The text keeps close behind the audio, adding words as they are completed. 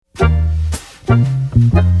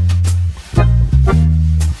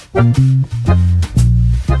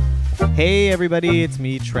Hey everybody, it's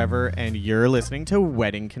me, Trevor, and you're listening to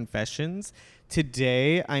Wedding Confessions.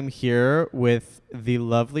 Today I'm here with the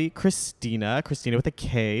lovely Christina with a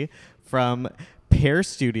K, from Pear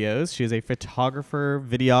Studios. She is a photographer,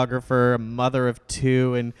 videographer, a mother of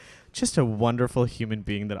two, and just a wonderful human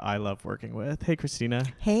being that I love working with. Hey Christina.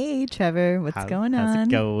 Hey Trevor, what's going on? How's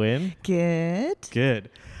it going? Good.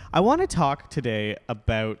 Good. I want to talk today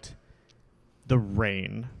about the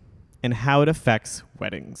rain and how it affects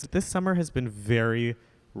weddings. This summer has been very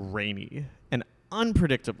rainy and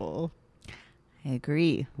unpredictable. I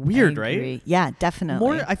agree. Weird, I agree. right? Yeah,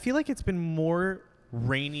 definitely. I feel like it's been more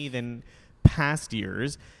rainy than past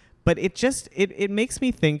years, but it makes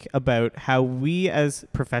me think about how we as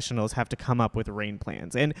professionals have to come up with rain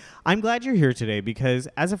plans. And I'm glad you're here today because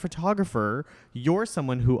as a photographer, you're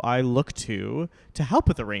someone who I look to help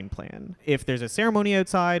with a rain plan. If there's a ceremony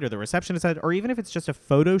outside or the reception outside, or even if it's just a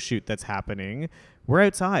photo shoot that's happening, we're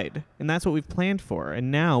outside and that's what we've planned for.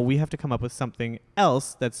 And now we have to come up with something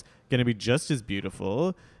else that's going to be just as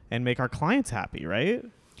beautiful and make our clients happy, right?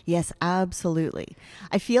 Yes, absolutely.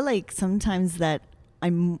 I feel like sometimes that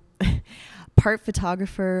I'm part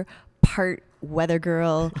photographer, part weather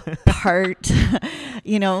girl, part,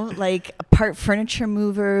 part furniture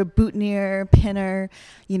mover, boutonniere, pinner,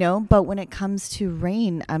 but when it comes to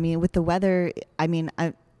rain, with the weather,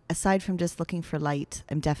 aside from just looking for light,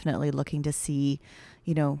 I'm definitely looking to see,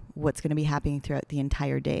 what's going to be happening throughout the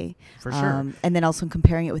entire day. For sure. And then also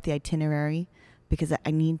comparing it with the itinerary, because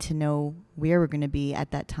I need to know where we're going to be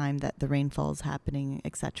at that time that the rainfall is happening,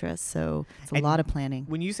 etc. So it's a lot of planning.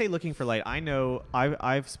 When you say looking for light, I know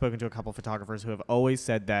I've spoken to a couple photographers who have always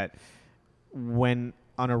said that when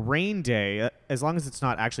on a rain day, as long as it's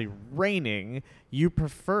not actually raining, you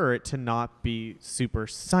prefer it to not be super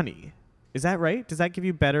sunny. Is that right? Does that give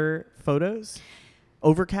you better photos?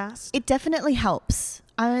 Overcast? It definitely helps.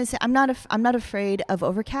 I'm not afraid of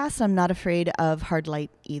overcast. I'm not afraid of hard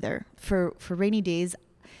light either. For rainy days,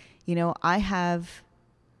 I have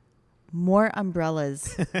more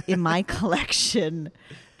umbrellas in my collection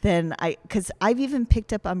than because I've even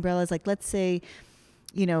picked up umbrellas. Like, let's say,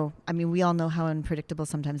 we all know how unpredictable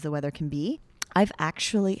sometimes the weather can be. I've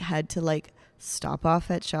actually had to stop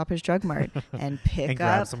off at Shoppers Drug Mart and pick and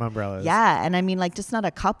grab some umbrellas. Yeah. And just not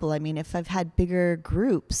a couple. If I've had bigger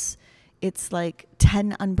groups, it's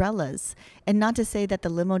 10 umbrellas. And not to say that the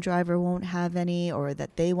limo driver won't have any or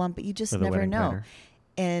that they won't, but you just never know. Planner.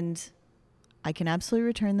 And I can absolutely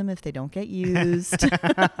return them if they don't get used.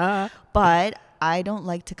 But I don't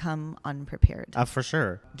like to come unprepared. For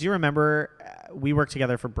sure. Do you remember we worked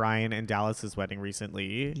together for Brian and Dallas's wedding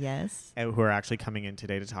recently? Yes. Who are actually coming in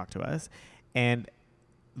today to talk to us. And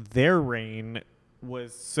their rain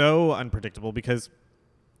was so unpredictable because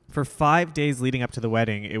for 5 days leading up to the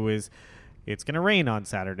wedding, it's going to rain on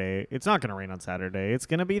Saturday. It's not going to rain on Saturday. It's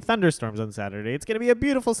going to be thunderstorms on Saturday. It's going to be a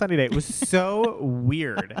beautiful sunny day. It was so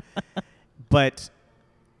weird. But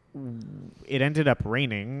it ended up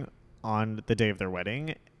raining on the day of their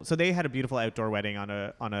wedding. So they had a beautiful outdoor wedding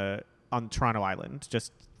on Toronto Island,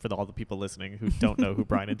 just for all the people listening who don't know who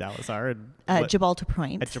Brian and Dallas are. Gibraltar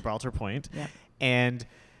Point. At Gibraltar Point. Yep. And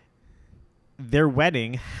their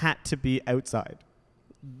wedding had to be outside.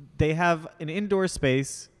 They have an indoor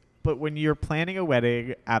space, but when you're planning a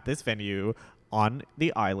wedding at this venue on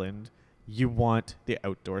the island, you want the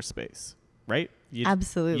outdoor space, right?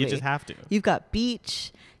 Absolutely. You just have to. You've got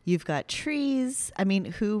beach, you've got trees.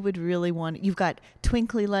 Who would really want... You've got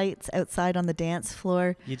twinkly lights outside on the dance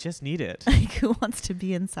floor. You just need it. Who wants to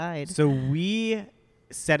be inside? So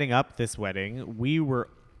setting up this wedding, we were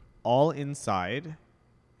all inside,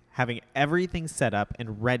 having everything set up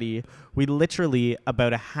and ready. We literally,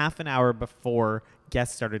 about a half an hour before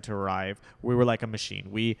guests started to arrive, we were like a machine.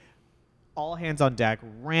 We, all hands on deck,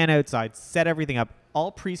 ran outside, set everything up,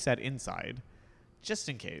 all preset inside, just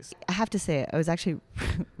in case. I have to say, I was actually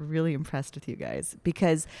really impressed with you guys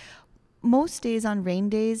because most days on rain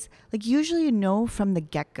days, usually from the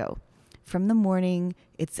get-go, from the morning,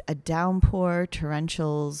 it's a downpour,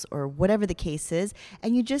 torrentials, or whatever the case is,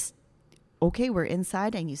 and you just, okay, we're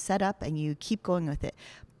inside, and you set up, and you keep going with it.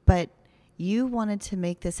 But you wanted to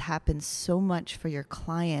make this happen so much for your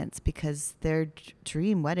clients because their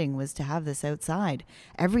dream wedding was to have this outside.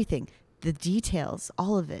 Everything, the details,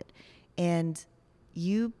 all of it. And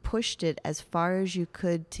you pushed it as far as you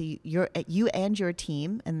could to you and your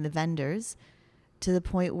team and the vendors to the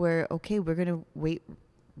point where, okay, we're going to wait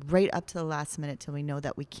right up to the last minute till we know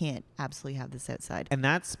that we can't absolutely have this outside. And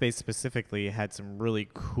that space specifically had some really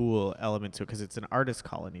cool elements to it because it's an artist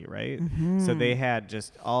colony, right? Mm-hmm. So they had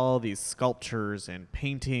just all these sculptures and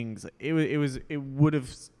paintings. It would have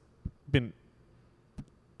been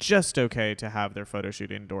just okay to have their photo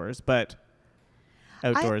shoot indoors, but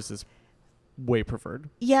outdoors is way preferred.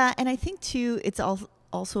 Yeah, and I think too, it's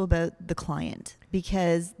also about the client,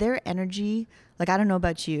 because their energy, like, I don't know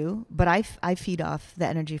about you, but I feed off the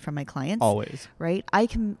energy from my clients. Always. Right? I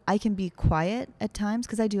can be quiet at times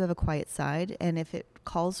because I do have a quiet side, and if it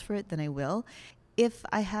calls for it, then I will. If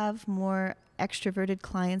I have more extroverted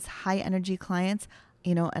clients, high energy clients,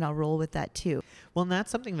 and I'll roll with that too. Well, and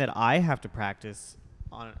that's something that I have to practice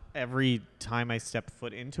on every time I step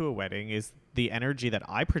foot into a wedding, is the energy that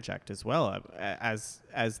I project as well. As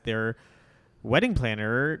their wedding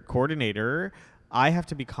planner, coordinator, I have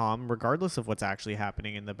to be calm regardless of what's actually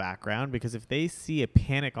happening in the background, because if they see a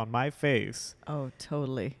panic on my face, oh,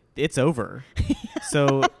 totally, it's over.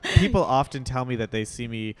 So people often tell me that they see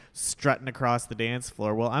me strutting across the dance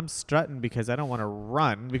floor. Well, I'm strutting because I don't want to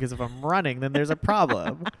run, because if I'm running, then there's a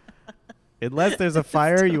problem. Unless there's a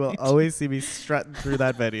fire, you will always see me strutting through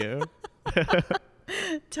that venue.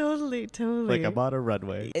 Totally. Like I'm on a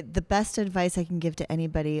runway. The best advice I can give to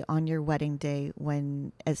anybody on your wedding day,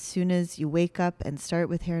 as soon as you wake up and start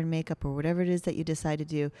with hair and makeup or whatever it is that you decide to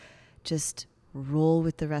do, just roll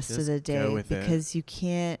with the rest of the day, because you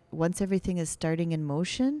can't, once everything is starting in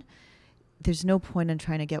motion, there's no point in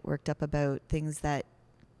trying to get worked up about things that,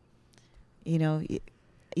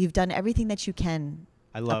 you've done everything that you can.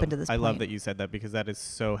 I love that you said that, because that is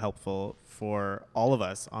so helpful for all of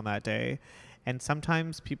us on that day. And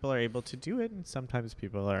sometimes people are able to do it and sometimes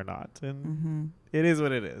people are not. And it is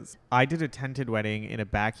what it is. I did a tented wedding in a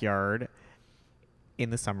backyard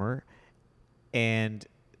in the summer, and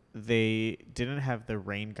they didn't have the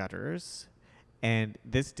rain gutters. And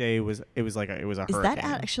this day it was a hurricane. Is that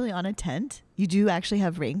actually on a tent? You do actually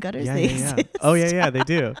have rain gutters? Yeah. Oh, yeah, they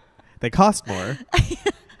do. They cost more.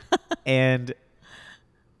 And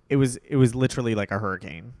it was literally like a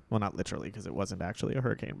hurricane. Well, not literally, because it wasn't actually a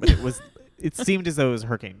hurricane, but it seemed as though it was a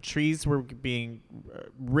hurricane. Trees were being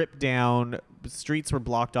ripped down. Streets were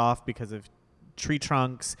blocked off because of tree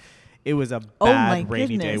trunks. It was a bad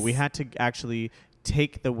rainy day. We had to actually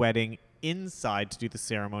take the wedding inside to do the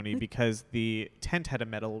ceremony because the tent had a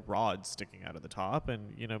metal rod sticking out of the top,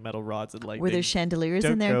 and metal rods and lightning. Were there chandeliers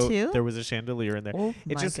in there too? There was a chandelier in there. Oh,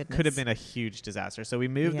 it just goodness. Could have been a huge disaster. So we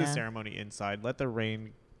moved the ceremony inside, let the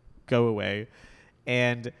rain go away,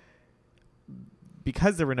 and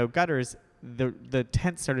because there were no gutters, the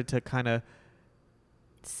tent started to kind of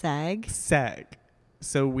sag.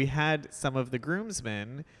 So we had some of the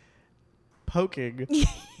groomsmen poking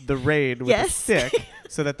the rain with a stick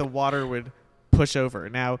so that the water would push over.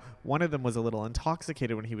 Now, one of them was a little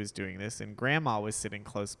intoxicated when he was doing this, and Grandma was sitting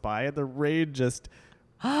close by, and the rain just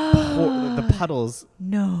the puddles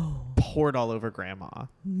poured all over Grandma.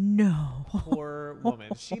 No. Poor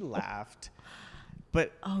woman. She laughed.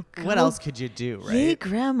 But what else could you do, right? Hey,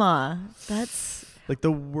 Grandma. That's like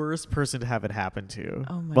the worst person to have it happen to.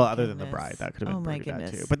 Oh my other than the bride, that could have been pretty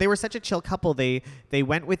bad too. But they were such a chill couple. They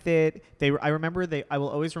went with it. I will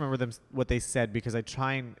always remember them what they said, because I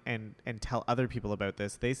try and tell other people about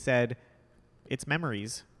this. They said, "It's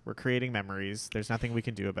memories. We're creating memories. There's nothing we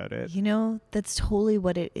can do about it." That's totally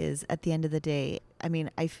what it is at the end of the day. I mean,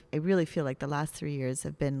 I really feel like the last 3 years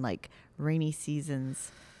have been like rainy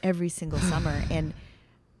seasons every single summer. And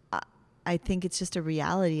I think it's just a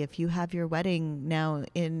reality. If you have your wedding now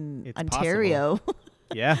in it's Ontario,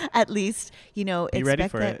 yeah, at least, be ready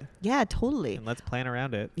for it. Yeah, totally. And let's plan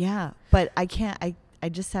around it. Yeah. But I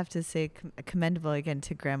just have to say commendable again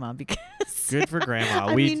to Grandma, because good for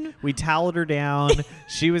Grandma. We toweled her down.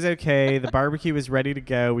 She was okay. The barbecue was ready to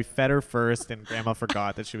go. We fed her first, and Grandma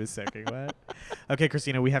forgot that she was soaking wet. Okay,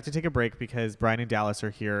 Christina, we have to take a break because Brian and Dallas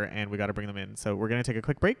are here, and we got to bring them in. So we're going to take a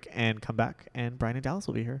quick break and come back, and Brian and Dallas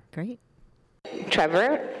will be here. Great.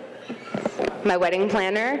 Trevor, my wedding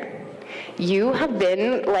planner, you have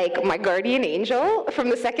been like my guardian angel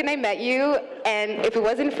from the second I met you, and if it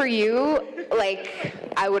wasn't for you,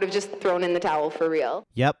 I would have just thrown in the towel for real.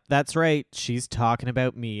 Yep, that's right. She's talking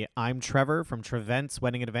about me. I'm Trevor from Trevent's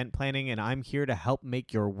Wedding and Event Planning, and I'm here to help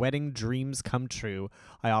make your wedding dreams come true.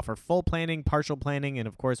 I offer full planning, partial planning, and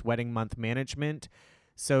of course, wedding month management.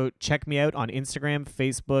 So check me out on Instagram,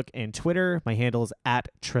 Facebook, and Twitter. My handle is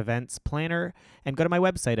 @TreventsPlanner. And go to my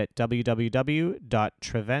website at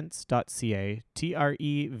www.trevents.ca,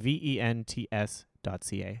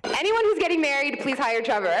 TREVENTS.ca. Anyone who's getting married, please hire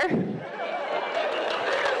Trevor.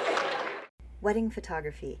 Wedding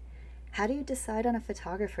photography. How do you decide on a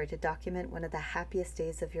photographer to document one of the happiest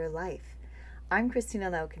days of your life? I'm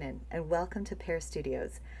Christina Laukkanen, and welcome to Pear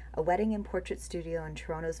Studios, a wedding and portrait studio in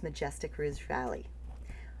Toronto's majestic Rouge Valley.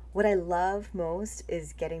 What I love most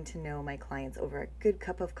is getting to know my clients over a good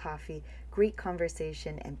cup of coffee, great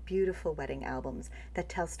conversation, and beautiful wedding albums that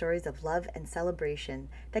tell stories of love and celebration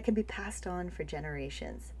that can be passed on for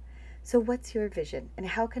generations. So what's your vision, and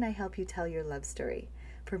how can I help you tell your love story?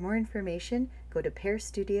 For more information, go to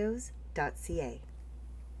pearstudios.ca.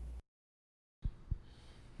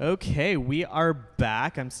 Okay, we are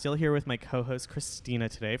back. I'm still here with my co-host Christina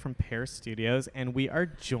today from Pear Studios, and we are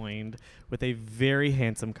joined with a very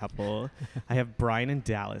handsome couple. I have Brian and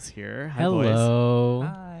Dallas here. Hi, Hello.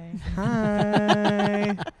 Boys.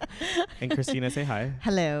 Hi. And Christina, say hi.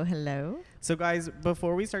 Hello, hello. So, guys,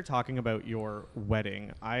 before we start talking about your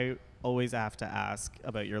wedding, I always have to ask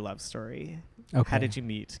about your love story. Okay. How did you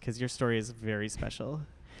meet? Because your story is very special.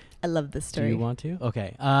 I love this Do story. you want to?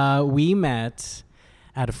 Okay. We met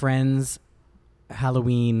at a friend's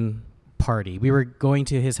Halloween party. We were going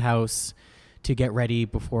to his house to get ready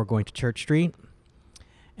before going to Church Street.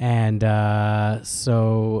 And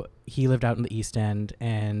so he lived out in the East End.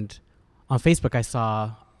 And on Facebook,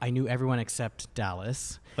 I knew everyone except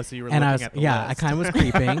Dallas. Oh, so you were And looking I was, at the yeah, list. I kind of was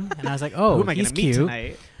creeping. And I was like, oh, Who am I going he's to meet cute.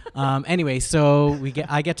 tonight? Anyway, so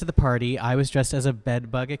I get to the party. I was dressed as a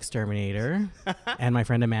bed bug exterminator, and my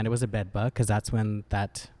friend Amanda was a bed bug because that's when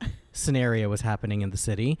that scenario was happening in the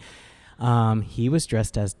city. He was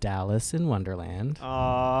dressed as Dallas in Wonderland.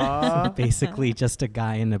 Aww. Basically, just a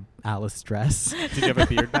guy in a Alice dress. Did you have a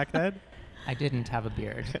beard back then? I didn't have a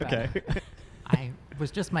beard. Okay. I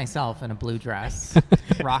was just myself in a blue dress,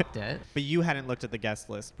 rocked it. But you hadn't looked at the guest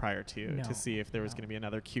list prior to No, see if there was no. going to be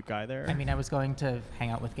another cute guy there. I mean, I was going to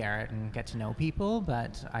hang out with Garrett and get to know people,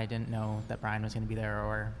 but I didn't know that Brian was going to be there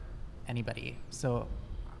or anybody. So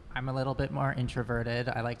I'm a little bit more introverted.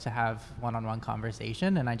 I like to have one-on-one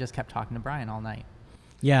conversation, and I just kept talking to Brian all night.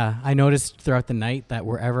 Yeah, I noticed throughout the night that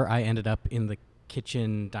wherever I ended up in the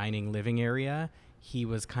kitchen, dining, living area, he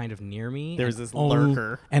was kind of near me. There was and this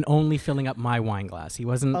lurker. And only filling up my wine glass. He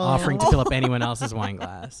wasn't offering to fill up anyone else's wine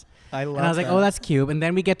glass. I love And I was like, oh, that's cute. And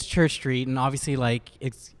then we get to Church Street, and obviously, like,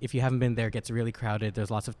 if you haven't been there, it gets really crowded.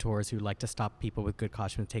 There's lots of tourists who like to stop people with good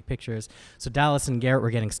costumes to take pictures. So Dallas and Garrett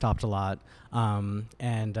were getting stopped a lot.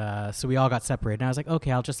 So we all got separated. And I was like,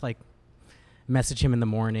 okay, I'll just, like, message him in the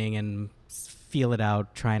morning and feel it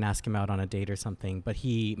out, try and ask him out on a date or something. But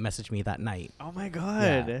he messaged me that night. Oh, my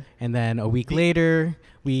God. Yeah. And then a week later,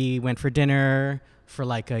 we went for dinner, for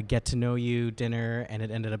like a get-to-know-you dinner, and it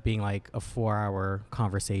ended up being like a 4-hour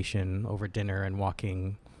conversation over dinner and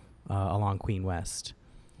walking along Queen West.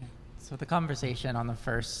 So the conversation on the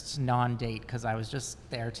first non-date, because I was just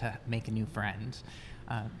there to make a new friend,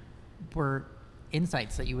 were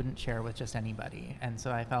insights that you wouldn't share with just anybody. And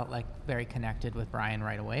so I felt like very connected with Brian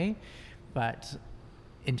right away. But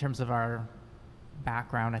in terms of our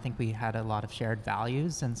background, I think we had a lot of shared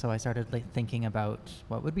values. And so I started thinking about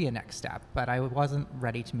what would be a next step. But I wasn't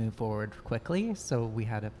ready to move forward quickly. So we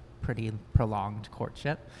had a pretty prolonged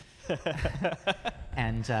courtship.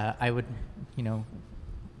 And I would,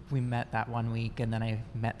 we met that 1 week, and then I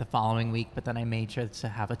met the following week, but then I made sure to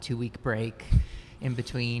have a 2-week break in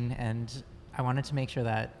between. And I wanted to make sure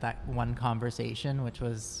that that one conversation, which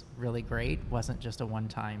was really great, wasn't just a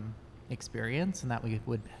one-time experience, and that we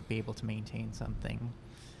would be able to maintain something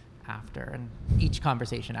after. And each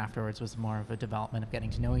conversation afterwards was more of a development of getting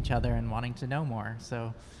to know each other and wanting to know more.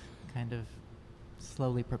 So kind of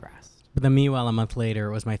slowly progressed. But then meanwhile, a month later,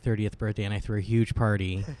 it was my 30th birthday, and I threw a huge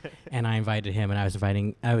party, and I invited him, and I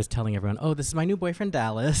was telling everyone, oh, this is my new boyfriend,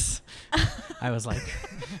 Dallas. I was like,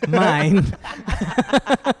 mine.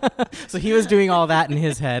 So he was doing all that in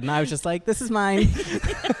his head, and I was just like, this is mine.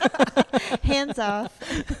 Hands off.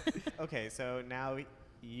 Okay, so now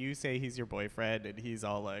you say he's your boyfriend, and he's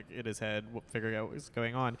all like in his head figuring out what's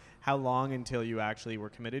going on. How long until you actually were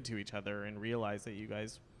committed to each other and realized that you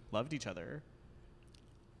guys loved each other?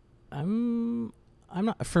 I'm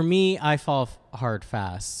not. For me, I fall hard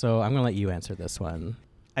fast, so I'm gonna let you answer this one.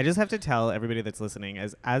 I just have to tell everybody that's listening,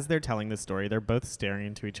 as they're telling this story, they're both staring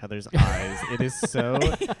into each other's eyes. It is so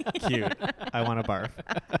cute. I want to barf.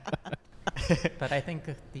 But I think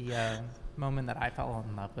the moment that I fell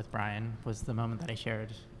in love with Brian was the moment that I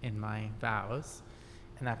shared in my vows.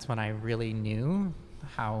 And that's when I really knew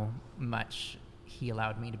how much he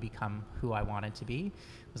allowed me to become who I wanted to be.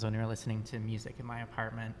 It was when we were listening to music in my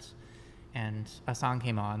apartment, and a song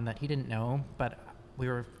came on that he didn't know, but we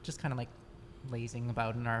were just kind of like lazing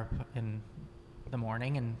about in the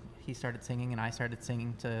morning, and he started singing and I started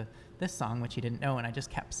singing to this song, which he didn't know, and I just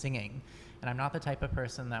kept singing. And I'm not the type of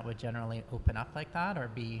person that would generally open up like that or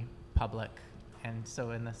be public. And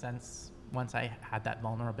so in the sense, once I had that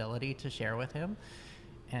vulnerability to share with him,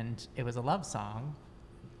 and it was a love song,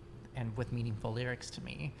 and with meaningful lyrics to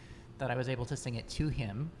me, that I was able to sing it to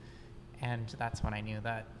him. And that's when I knew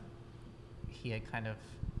that he had kind of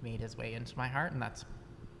made his way into my heart. And that's,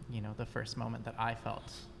 the first moment that I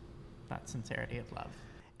felt that sincerity of love.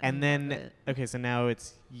 And I then, love it. okay, so now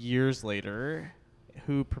it's years later.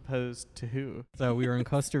 Who proposed to who? So we were in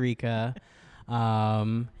Costa Rica,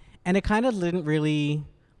 and it kind of didn't really.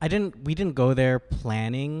 We didn't go there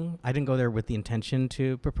planning. I didn't go there with the intention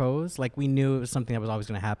to propose. Like, we knew it was something that was always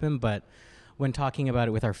going to happen, but when talking about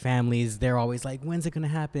it with our families, they're always like, "When's it going to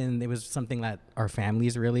happen?" It was something that our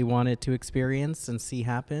families really wanted to experience and see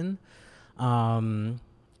happen. And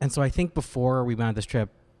so I think before we went on this trip,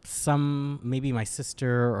 maybe my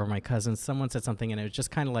sister or my cousin, someone said something, and it was just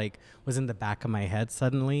kind of like was in the back of my head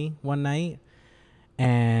suddenly one night.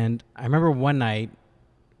 And I remember one night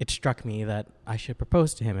it struck me that I should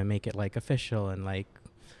propose to him and make it like official and like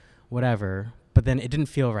whatever. But then it didn't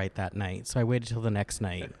feel right that night, so I waited till the next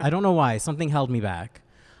night. I don't know why. Something held me back.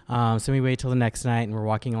 So we waited till the next night, and we're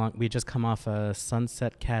walking along. We just come off a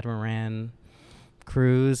sunset catamaran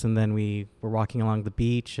cruise, and then we were walking along the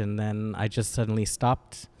beach, and then I just suddenly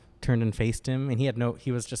stopped, turned and faced him, and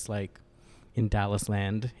he was just like in Dallas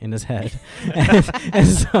land in his head.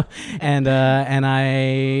 and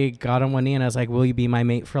I got on one knee and I was like, "Will you be my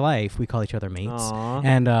mate for life?" We call each other mates.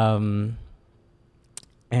 Aww.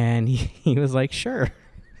 And he was like, "Sure."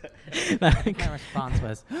 My response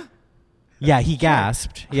was, yeah, he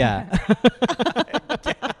gasped. Yeah.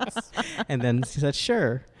 And then he said,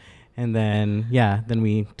 "Sure." And then, then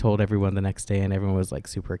we told everyone the next day, and everyone was like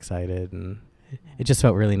super excited, and it just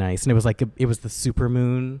felt really nice. And it was like it was the super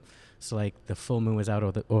moon, so like the full moon was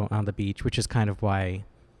out on the beach, which is kind of why,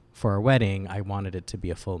 for our wedding, I wanted it to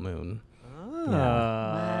be a full moon.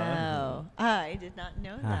 Wow. I did not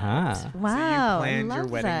know that. Uh-huh. Wow. So you planned I your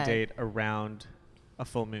love wedding that. date around a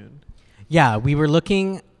full moon. Yeah, we were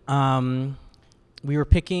looking. We were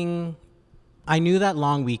picking. I knew that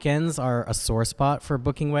long weekends are a sore spot for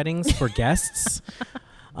booking weddings for guests.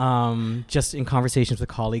 Just in conversations with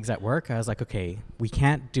colleagues at work, I was like, okay, we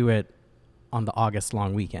can't do it on the August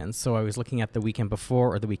long weekend. So I was looking at the weekend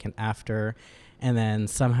before or the weekend after. And then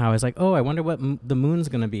somehow I was like, oh, I wonder what the moon's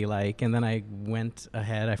going to be like. And then I went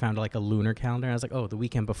ahead. I found like a lunar calendar. And I was like, oh, the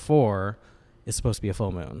weekend before is supposed to be a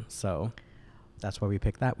full moon. So that's why we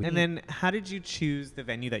picked that weekend. And then how did you choose the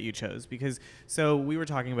venue that you chose? Because so we were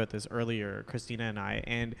talking about this earlier, Christina and I,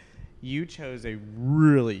 and you chose a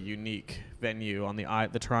really unique venue on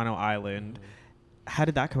the Toronto Island. How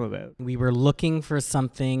did that come about? We were looking for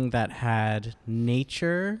something that had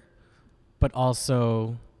nature, but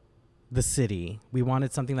also the city. We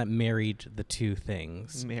wanted something that married the two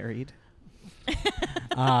things. Married.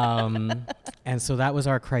 And so that was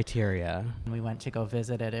our criteria. when we went to go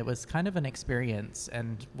visit it, it was kind of an experience.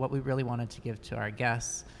 And what we really wanted to give to our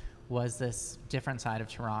guests was this different side of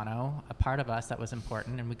Toronto, a part of us that was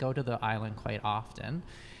important. And we go to the island quite often.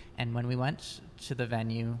 And when we went to the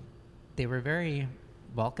venue, they were very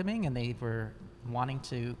welcoming, and they were wanting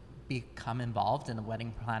to become involved in the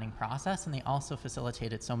wedding planning process. And they also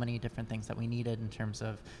facilitated so many different things that we needed in terms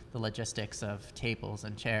of the logistics of tables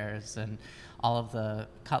and chairs and all of the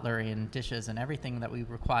cutlery and dishes and everything that we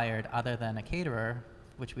required other than a caterer,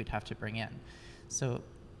 which we'd have to bring in. So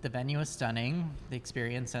the venue is stunning. The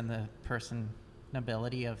experience and the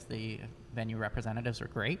personability of the venue representatives were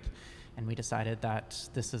great. And we decided that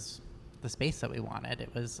this is the space that we wanted.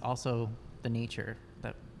 It was also the nature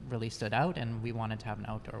that really stood out, and we wanted to have an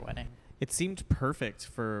outdoor wedding. It seemed perfect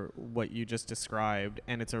for what you just described,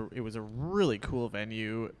 and it was a really cool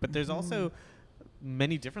venue. But there's also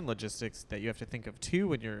many different logistics that you have to think of too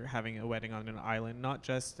when you're having a wedding on an island. Not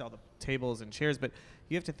just all the tables and chairs, but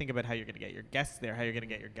you have to think about how you're going to get your guests there, how you're going to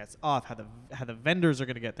get your guests off, how the vendors are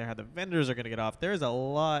going to get there, how the vendors are going to get off. There's a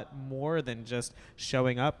lot more than just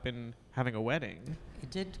showing up and having a wedding. It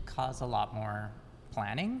did cause a lot more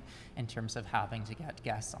planning in terms of having to get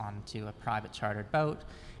guests onto a private chartered boat,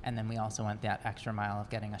 and then we also went that extra mile of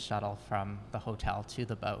getting a shuttle from the hotel to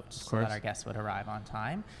the boat so that our guests would arrive on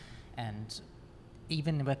time. And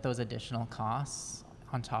even with those additional costs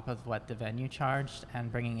on top of what the venue charged and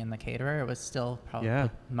bringing in the caterer, it was still probably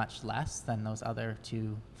much less than those other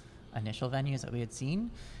two initial venues that we had seen.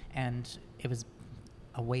 And it was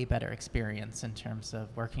a way better experience in terms of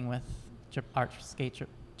working with Archskate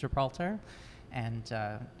Gibraltar, and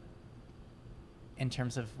in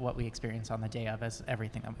terms of what we experienced on the day of as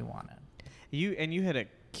everything that we wanted. You had a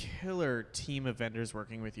killer team of vendors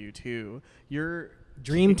working with you too. Your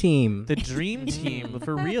Dream team. The dream team,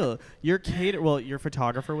 for real. Your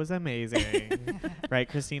photographer was amazing, right,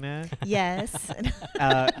 Christina? Yes.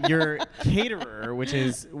 Your caterer, which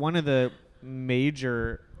is one of the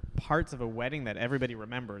major parts of a wedding that everybody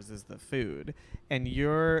remembers is the food. And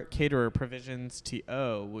your caterer, Provisions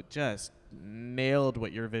TO, just nailed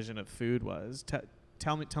what your vision of food was.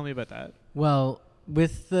 Tell me about that. Well,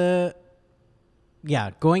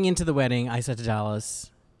 going into the wedding, I said to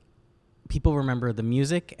Dallas, people remember the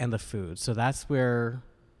music and the food. So that's where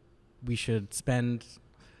we should spend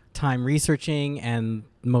time researching and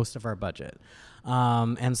most of our budget.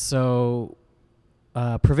 And so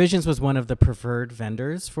Provisions was one of the preferred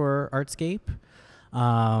vendors for Artscape,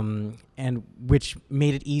 and which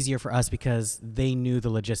made it easier for us because they knew the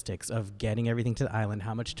logistics of getting everything to the island,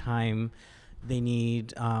 how much time they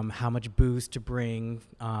need, how much booze to bring.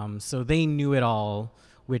 So they knew it all,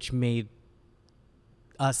 which made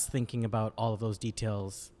us thinking about all of those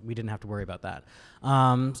details. We didn't have to worry about that.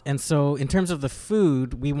 And so in terms of the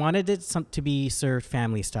food, we wanted it to be served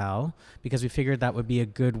family style because we figured that would be a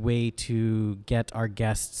good way to get our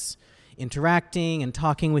guests interacting and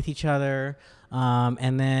talking with each other.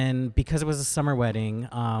 And then because it was a summer wedding,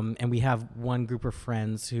 and we have one group of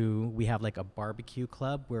friends who we have like a barbecue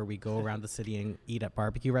club where we go around the city and eat at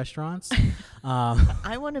barbecue restaurants.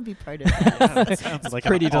 I want to be part of that. That sounds like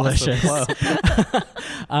pretty an awesome delicious.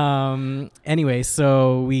 club. Anyway,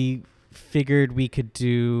 so we figured we could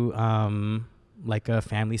do like a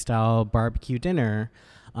family style barbecue dinner.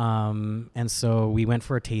 And so we went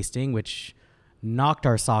for a tasting, which knocked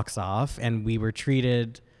our socks off, and we were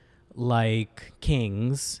treated like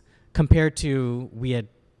kings compared to we had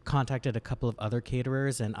contacted a couple of other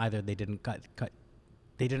caterers and either they didn't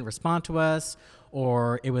they didn't respond to us,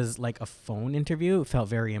 or it was like a phone interview. It felt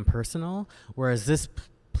very impersonal, whereas this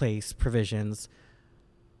place, Provisions,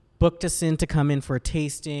 booked us in to come in for a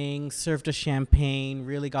tasting, served us champagne,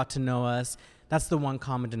 really got to know us. That's the one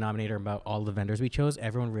common denominator about all the vendors we chose.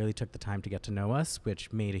 Everyone really took the time to get to know us,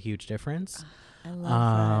 which made a huge difference. I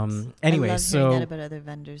love that. Anyway, I love so hearing that about other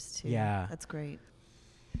vendors too. Yeah. That's great.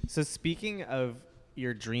 So speaking of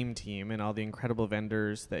your dream team and all the incredible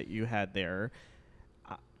vendors that you had there,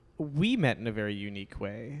 we met in a very unique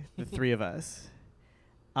way, the three of us.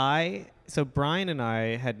 So Brian and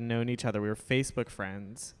I had known each other. We were Facebook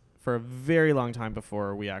friends for a very long time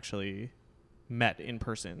before we actually met in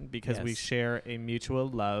person because we Yes. share a mutual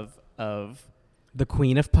love of the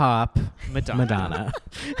queen of pop, Madonna. Madonna.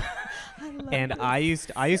 And I used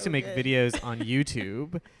to make good. videos on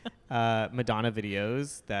YouTube, Madonna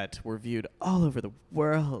videos that were viewed all over the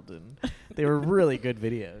world, and they were really good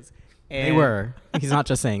videos. They And were. He's not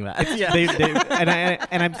just saying that. yeah,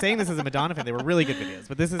 and I'm saying this as a Madonna fan. They were really good videos,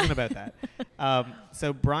 but this isn't about that.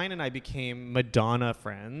 So Brian and I became Madonna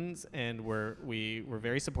friends, and we were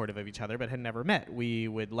very supportive of each other, but had never met. We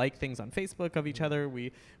would like things on Facebook of each other.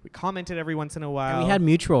 We commented every once in a while. And we had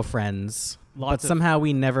mutual friends, Lots but of- somehow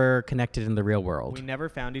we never connected in the real world. We never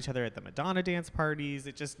found each other at the Madonna dance parties.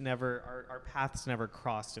 It just never, our paths never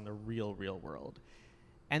crossed in the real world.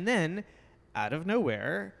 And then, out of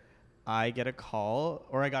nowhere, I get a call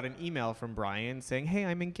or I got an email from Brian saying, "Hey,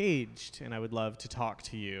 I'm engaged and I would love to talk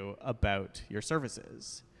to you about your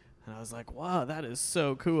services." And I was like, "Wow, that is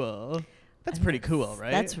so cool." That's pretty cool, right?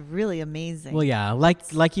 That's really amazing. Well, yeah,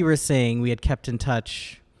 like you were saying, we had kept in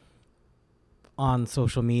touch on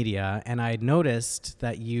social media, and I had noticed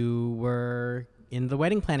that you were in the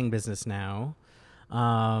wedding planning business now.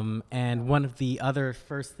 And one of the other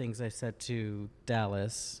first things I said to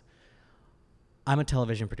Dallas, I'm a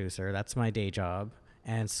television producer. That's my day job.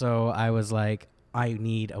 And so I was like, I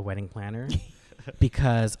need a wedding planner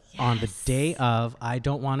because on the day of, I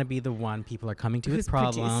don't want to be the one people are coming to with Who's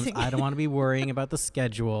problems. producing. I don't want to be worrying about the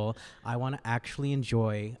schedule. I want to actually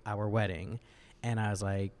enjoy our wedding. And I was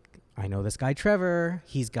like, I know this guy, Trevor.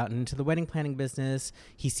 He's gotten into the wedding planning business.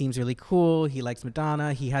 He seems really cool. He likes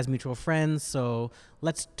Madonna. He has mutual friends. So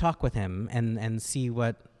let's talk with him and see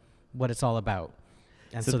what it's all about.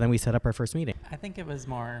 And so then we set up our first meeting. I think it was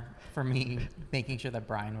more for me making sure that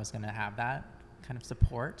Brian was going to have that kind of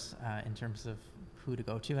support in terms of who to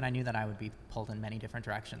go to. And I knew that I would be pulled in many different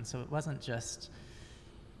directions. So it wasn't just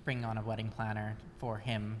bringing on a wedding planner for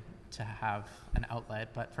him to have an outlet,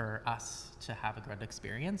 but for us to have a good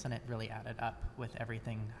experience. And it really added up with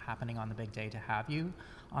everything happening on the big day to have you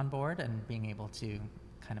on board and being able to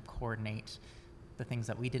kind of coordinate the things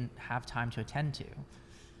that we didn't have time to attend to.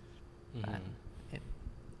 But it,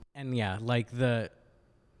 And yeah, like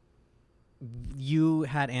you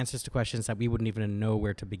had answers to questions that we wouldn't even know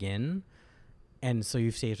where to begin. And so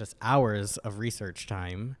you've saved us hours of research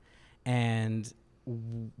time. And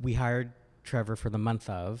we hired Trevor for the month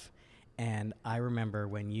of. And I remember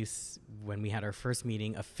when we had our first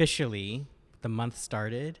meeting officially, the month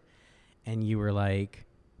started, and you were like,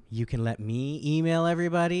 you can let me email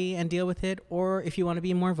everybody and deal with it, or if you want to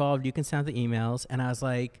be more involved, you can send the emails. And I was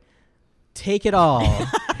like, take it all.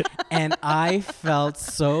 And I felt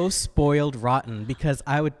so spoiled rotten because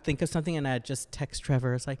I would think of something and I'd just text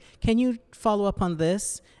Trevor. It's like, can you follow up on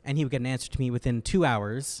this? And he would get an answer to me within 2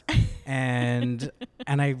 hours. And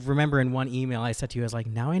I remember in one email I said to you, I was like,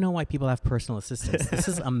 now I know why people have personal assistants. This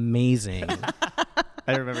is amazing.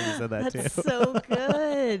 I remember you said that That's too. so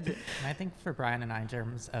good. And I think for Brian and I, in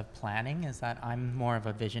terms of planning, is that I'm more of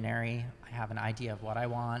a visionary. I have an idea of what I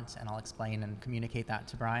want, and I'll explain and communicate that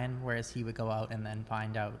to Brian, whereas he would go out and then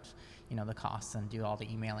find out, the costs and do all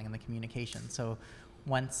the emailing and the communication. So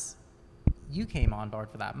once you came on board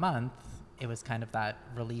for that month, it was kind of that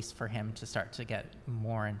release for him to start to get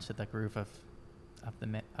more into the groove of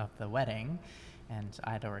the wedding, and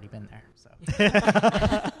I'd already been there. So.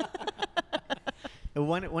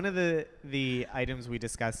 One of the items we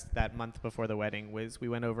discussed that month before the wedding was we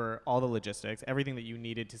went over all the logistics, everything that you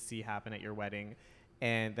needed to see happen at your wedding,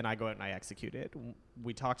 and then I go out and I execute it.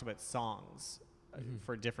 We talked about songs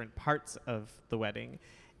for different parts of the wedding,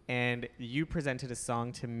 and you presented a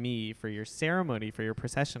song to me for your ceremony, for your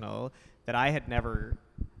processional, that I had never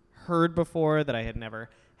heard before, that I had never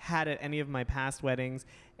had at any of my past weddings,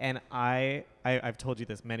 and I've told you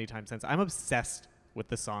this many times since. I'm obsessed with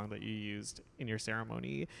the song that you used in your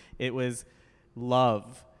ceremony. It was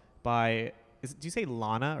Love by, do you say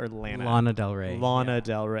Lana or Lana? Lana Del Rey. Lana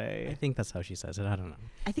Del Rey. I think that's how she says it. I don't know.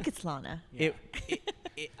 I think it's Lana.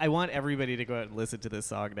 I want everybody to go out and listen to this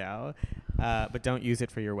song now, but don't use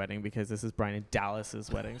it for your wedding because this is Brian and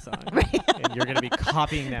Dallas's wedding song. And you're going to be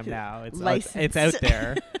copying them now. It's out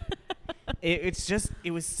there.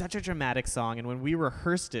 It was such a dramatic song, and when we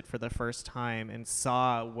rehearsed it for the first time and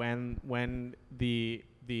saw when the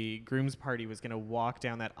groom's party was going to walk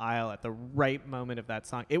down that aisle at the right moment of that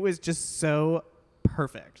song, it was just so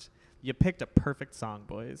perfect. You picked a perfect song,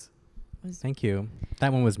 boys. Thank you.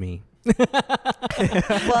 That one was me.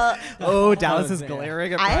 Well, Dallas is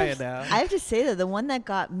glaring at Brian now. I have to say that the one that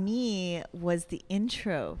got me was the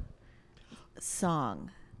intro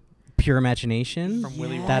song. Pure Imagination. From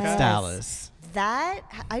Willy Wonka. That's Dallas. That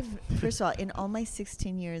first of all, in all my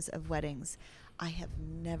 16 years of weddings, I have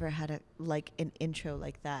never had an intro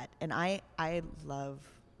like that. And I love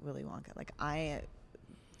Willy Wonka.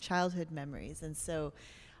 Childhood memories. And so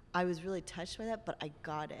I was really touched by that, but I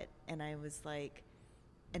got it. And I was like,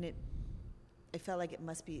 I felt like it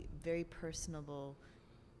must be very personable,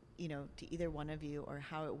 to either one of you or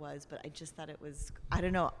how it was, but I just thought it was, I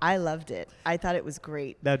don't know, I loved it. I thought it was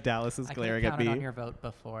great. Now Dallas is glaring at me. I counted on your vote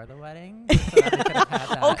before the wedding, so that we could have had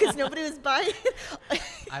that. Oh, because nobody was buying it.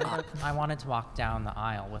 I wanted to walk down the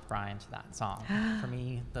aisle with Brian to that song. For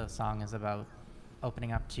me, the song is about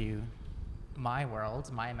opening up to my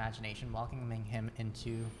world, my imagination, welcoming him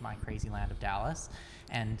into my crazy land of Dallas,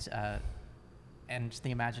 and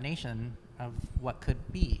the imagination of what could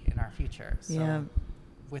be in our future. So Yeah.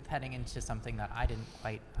 With heading into something that I didn't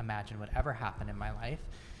quite imagine would ever happen in my life,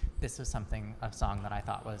 this was a song that I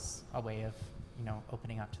thought was a way of,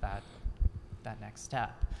 opening up to that next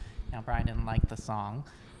step. Now, Brian didn't like the song.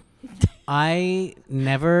 I'd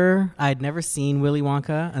never seen Willy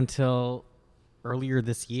Wonka until earlier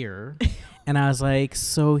this year. And I was like,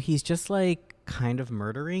 so he's just kind of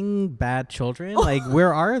murdering bad children?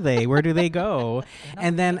 Where are they? Where do they go?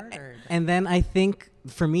 And then I think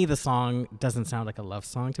for me, the song doesn't sound like a love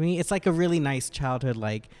song to me. It's like a really nice childhood,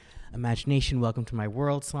 imagination, welcome to my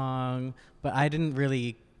world song. But I didn't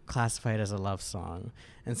really classify it as a love song.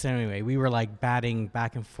 And so anyway, we were batting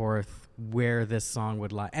back and forth where this song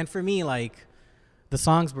would lie. And for me, the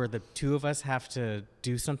songs where the two of us have to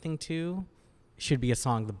do something to should be a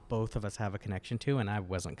song the both of us have a connection to, and I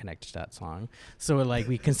wasn't connected to that song. So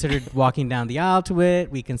we considered walking down the aisle to it.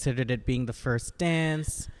 We considered it being the first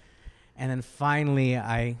dance. And then finally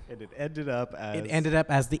it ended up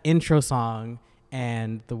as the intro song,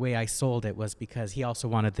 and the way I sold it was because he also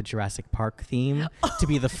wanted the Jurassic Park theme to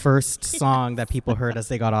be the first song that people heard as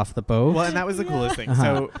they got off the boat. Well, and that was the coolest thing.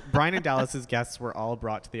 So Brian and Dallas's guests were all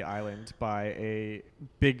brought to the island by a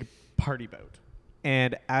big party boat.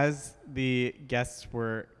 And as the guests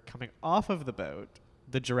were coming off of the boat,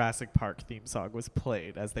 the Jurassic Park theme song was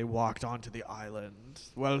played as they walked onto the island.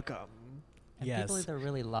 Welcome. And Yes. people either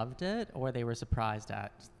really loved it or they were surprised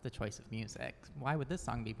at the choice of music. Why would this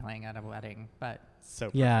song be playing at a wedding? But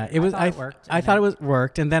So Yeah, perfect. it was. thought it worked, I and thought then- it was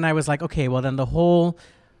worked, and then I was like, okay, well then the whole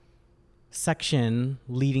section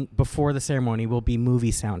leading before the ceremony will be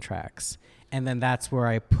movie soundtracks, and then that's where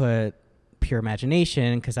I put Pure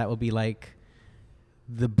Imagination because that will be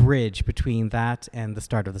the bridge between that and the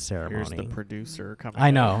start of the ceremony. Here's the producer coming.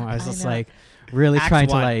 I know. in. I was I just know. like really Act trying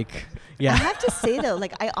to one. like, I yeah. have to say though,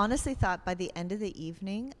 like I honestly thought by the end of the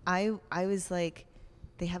evening, I was like,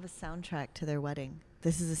 they have a soundtrack to their wedding.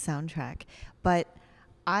 This is a soundtrack. But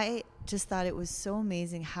I just thought it was so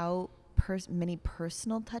amazing how many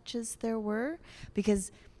personal touches there were,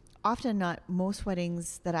 because often not most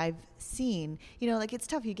weddings that I've seen, you know, like it's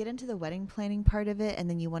tough. You get into the wedding planning part of it and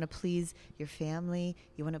then you want to please your family,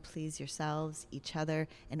 you want to please yourselves, each other,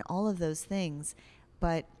 and all of those things.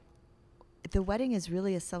 But the wedding is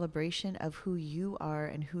really a celebration of who you are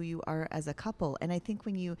and who you are as a couple. And I think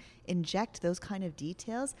when you inject those kind of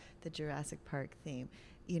details, the Jurassic Park theme,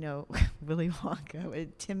 you know, Willy Wonka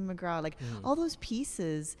with Tim McGraw, like all those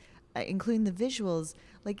pieces, including the visuals,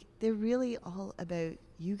 like they're really all about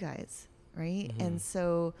you guys, right? And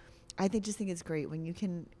so I just think it's great when you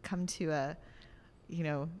can come to a, you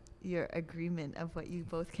know, your agreement of what you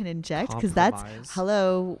both can inject, because that's Compromise.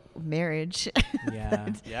 hello marriage.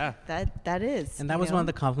 Yeah. Yeah. that is. And that you was know? one of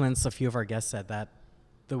the compliments a few of our guests said, that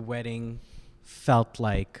the wedding felt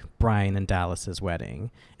like Brian and Dallas's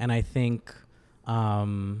wedding. And I think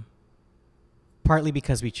partly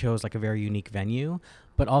because we chose like a very unique venue,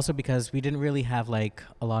 but also because we didn't really have like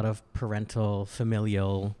a lot of parental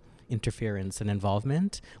familial interference and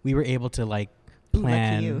involvement. We were able to like Lucky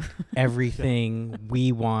plan you. everything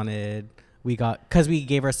we wanted. We got, because we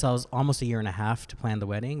gave ourselves almost a year and a half to plan the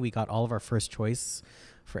wedding, we got all of our first choice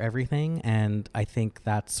for everything. And I think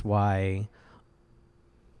that's why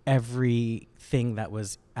everything that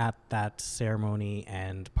was at that ceremony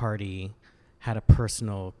and party had a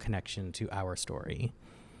personal connection to our story.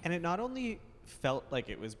 And it not only felt like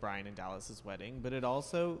it was Brian and Dallas's wedding, but it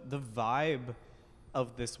also, the vibe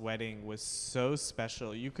of this wedding was so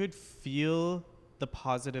special. You could feel the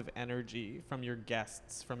positive energy from your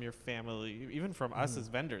guests, from your family, even from us as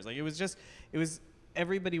vendors. Like it was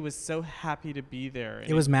everybody was so happy to be there. And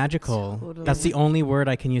It was magical. Totally. That's the only word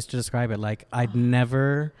I can use to describe it. Like I'd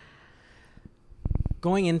never,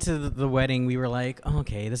 going into the wedding, we were like, oh,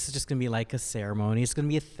 okay, this is just going to be like a ceremony. It's going to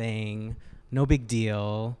be a thing. No big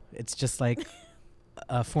deal. It's just like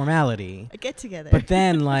a formality. A get together. But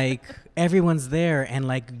then like everyone's there and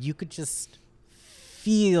like you could just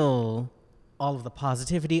feel all of the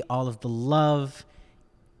positivity, all of the love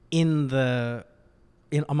in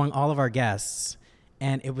among all of our guests.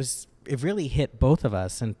 And it really hit both of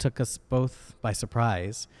us and took us both by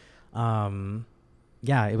surprise.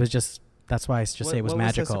 Yeah, it was just, that's why I just say it was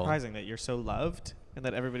magical. What was so surprising, that you're so loved and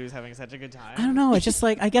that everybody was having such a good time? I don't know. It's just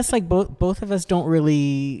like, I guess like both of us don't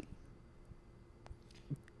really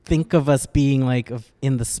think of us being like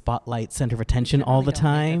in the spotlight, center of attention all the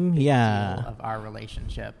time. Yeah. Of our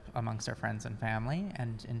relationship amongst our friends and family,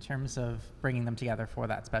 and in terms of bringing them together for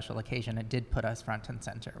that special occasion, it did put us front and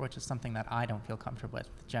center, which is something that I don't feel comfortable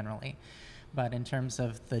with generally. But in terms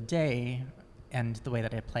of the day and the way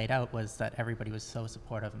that it played out, was that everybody was so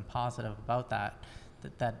supportive and positive about that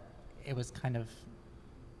it was kind of,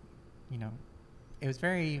 you know, it was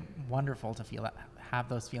very wonderful to feel that, have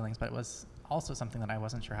those feelings, but it was also something that I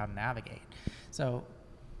wasn't sure how to navigate. So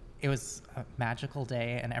it was a magical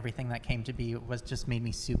day, and everything that came to be was just made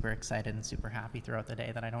me super excited and super happy throughout the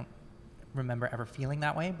day, that I don't remember ever feeling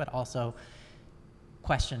that way, but also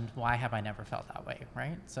questioned, why have I never felt that way,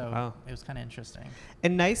 right? So Wow. It was kind of interesting.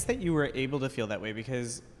 And nice that you were able to feel that way,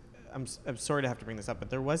 because I'm sorry to have to bring this up, but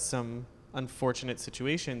there was some unfortunate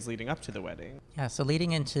situations leading up to the wedding. Yeah, so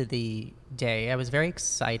leading into the day, I was very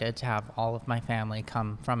excited to have all of my family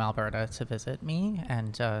come from Alberta to visit me,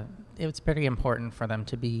 and it was pretty important for them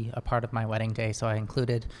to be a part of my wedding day, so I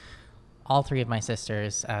included all three of my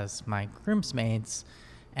sisters as my groomsmaids,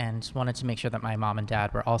 and wanted to make sure that my mom and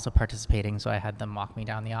dad were also participating, so I had them walk me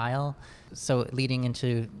down the aisle. So leading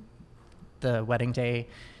into the wedding day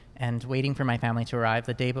and waiting for my family to arrive,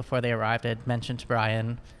 the day before they arrived, I had mentioned to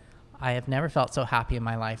Brian, I have never felt so happy in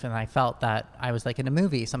my life, and I felt that I was like in a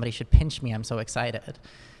movie. Somebody should pinch me. I'm so excited.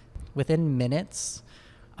 Within minutes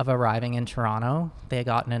of arriving in Toronto, they had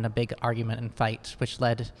gotten in a big argument and fight, which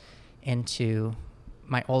led into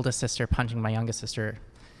my oldest sister punching my youngest sister.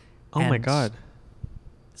 Oh my And God.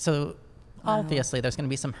 So obviously there's going to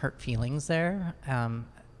be some hurt feelings there.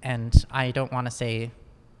 And I don't want to say,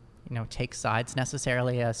 take sides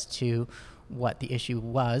necessarily as to what the issue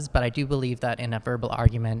was, but I do believe that in a verbal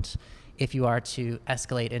argument, if you are to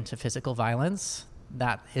escalate into physical violence,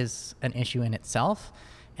 that is an issue in itself.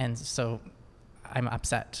 And so I'm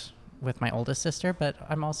upset with my oldest sister, but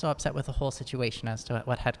I'm also upset with the whole situation as to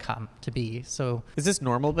what had come to be. So Is this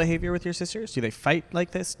normal behavior with your sisters? Do they fight like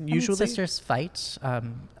this usually? sisters fight.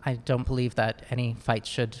 I don't believe that any fight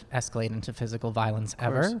should escalate into physical violence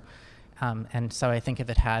ever. And so I think if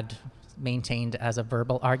it had maintained as a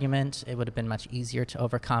verbal argument, it would have been much easier to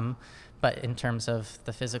overcome. But in terms of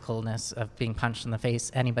the physicalness of being punched in the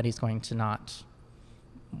face, anybody's going to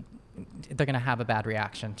they're going to have a bad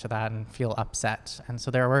reaction to that and feel upset. And so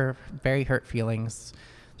there were very hurt feelings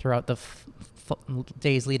throughout the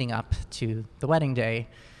days leading up to the wedding day.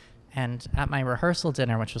 And at my rehearsal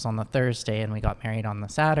dinner, which was on the Thursday, and we got married on the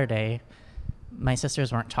Saturday, my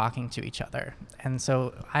sisters weren't talking to each other. And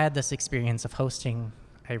so I had this experience of hosting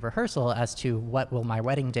a rehearsal as to what will my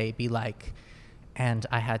wedding day be like. And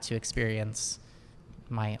I had to experience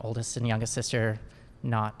my oldest and youngest sister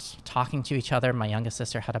not talking to each other. My youngest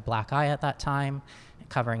sister had a black eye at that time,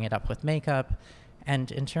 covering it up with makeup.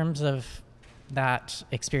 And in terms of that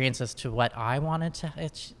experience as to what I wanted to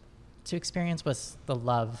experience was the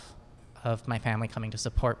love of my family coming to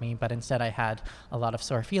support me, but instead I had a lot of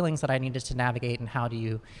sore feelings that I needed to navigate, and how do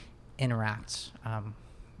you interact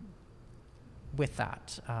with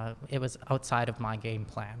that. It was outside of my game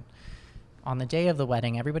plan. On the day of the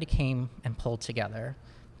wedding, everybody came and pulled together,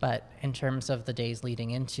 but in terms of the days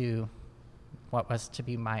leading into what was to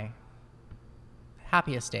be my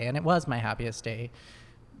happiest day, and it was my happiest day,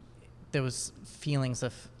 those feelings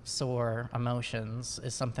of sore emotions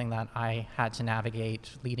is something that I had to navigate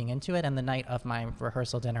leading into it. And the night of my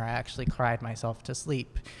rehearsal dinner, I actually cried myself to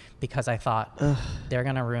sleep because I thought, they're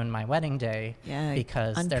going to ruin my wedding day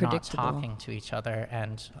because they're not talking to each other,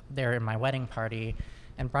 and they're in my wedding party.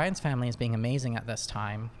 And Brian's family is being amazing at this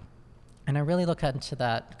time. And I really look into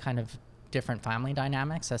that kind of different family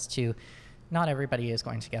dynamics as to not everybody is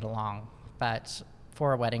going to get along, but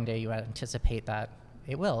for a wedding day, you anticipate that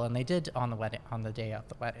it will, and they did on the day of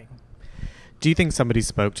the wedding. Do you think somebody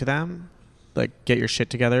spoke to them? Like, get your shit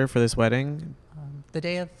together for this wedding?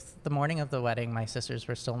 The morning of the wedding, my sisters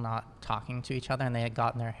were still not talking to each other, and they had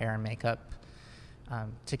gotten their hair and makeup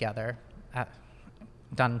done together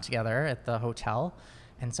at the hotel.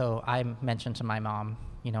 And so I mentioned to my mom,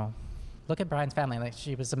 look at Brian's family. Like,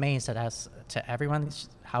 she was amazed to everyone,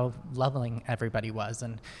 how loving everybody was,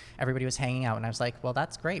 and everybody was hanging out. And I was like, well,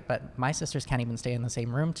 that's great, but my sisters can't even stay in the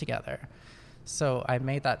same room together. So I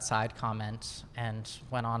made that side comment and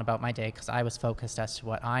went on about my day because I was focused as to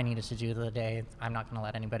what I needed to do the day. I'm not going to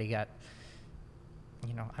let anybody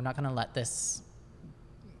I'm not going to let this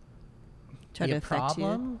be a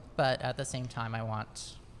problem, but at the same time, I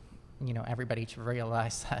want everybody to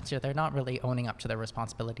realize that they're not really owning up to their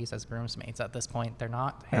responsibilities as groomsmaids at this point. They're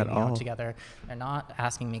not hanging out together. They're not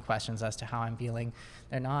asking me questions as to how I'm feeling.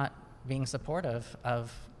 They're not being supportive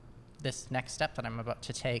of this next step that I'm about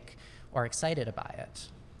to take or excited about it.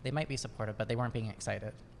 They might be supportive, but they weren't being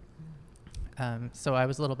excited. So I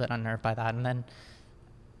was a little bit unnerved by that. And then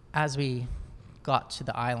as we got to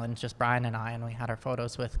the island, just Brian and I, and we had our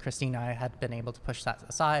photos with Christina, I had been able to push that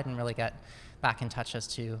aside and really get back in touch as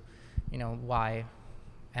to why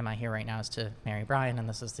am I here right now is to marry Brian, and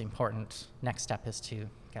this is the important next step, is to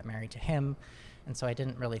get married to him. And so I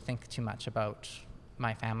didn't really think too much about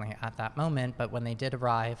my family at that moment, but when they did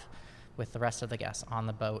arrive with the rest of the guests on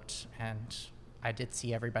the boat, and I did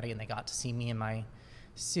see everybody, and they got to see me in my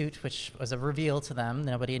suit, which was a reveal to them.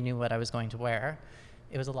 Nobody knew what I was going to wear.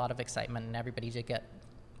 It was a lot of excitement, and everybody did get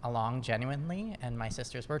along genuinely, and my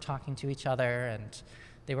sisters were talking to each other, and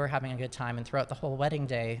they were having a good time. And throughout the whole wedding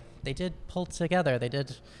day, they did pull together. They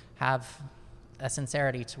did have a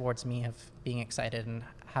sincerity towards me of being excited and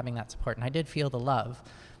having that support. And I did feel the love,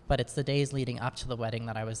 but it's the days leading up to the wedding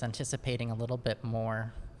that I was anticipating a little bit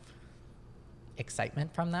more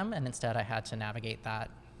excitement from them. And instead I had to navigate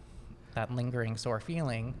that lingering sore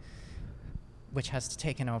feeling, which has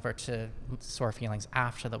taken over to sore feelings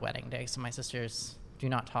after the wedding day. So my sisters do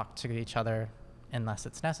not talk to each other unless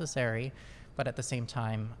it's necessary. But at the same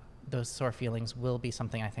time, those sore feelings will be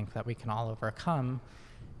something I think that we can all overcome,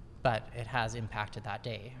 but it has impacted that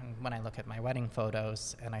day. And when I look at my wedding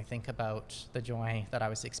photos and I think about the joy that I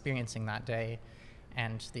was experiencing that day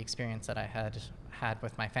and the experience that I had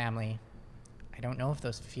with my family, I don't know if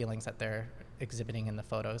those feelings that they're exhibiting in the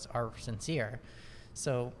photos are sincere.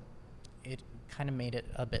 So it kind of made it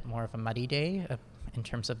a bit more of a muddy day in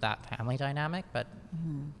terms of that family dynamic, but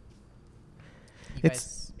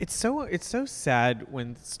it's so sad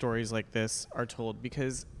when stories like this are told,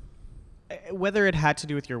 because whether it had to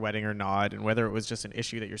do with your wedding or not, and whether it was just an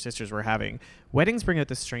issue that your sisters were having, weddings bring out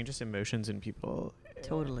the strangest emotions in people.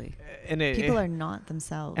 Totally. And People are not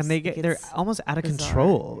themselves. and they're It's almost out of bizarre.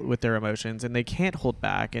 control with their emotions, and they can't hold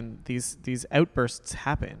back, and these outbursts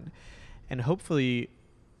happen. And hopefully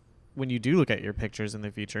when you do look at your pictures in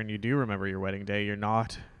the future and you do remember your wedding day,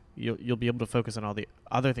 you'll be able to focus on all the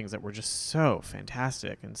other things that were just so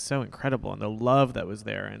fantastic and so incredible, and the love that was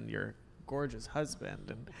there, and your gorgeous husband,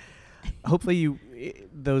 and hopefully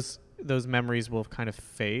those memories will kind of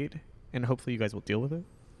fade, and hopefully you guys will deal with it.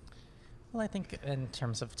 Well, I think in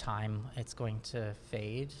terms of time, it's going to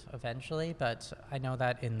fade eventually, but I know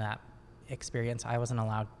that in that experience, I wasn't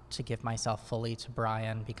allowed to give myself fully to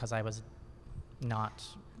Brian because I was not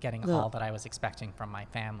getting all that I was expecting from my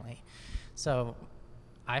family. So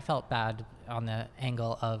I felt bad on the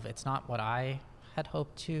angle of it's not what I had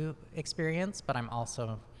hoped to experience, but I'm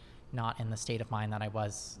also not in the state of mind that I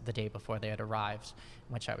was the day before they had arrived,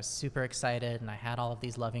 in which I was super excited and I had all of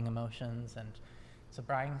these loving emotions. And so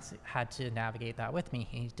Brian had to navigate that with me.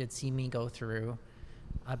 He did see me go through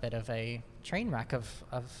a bit of a train wreck of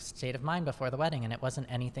state of mind before the wedding, and it wasn't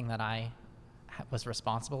anything that I was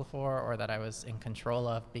responsible for or that I was in control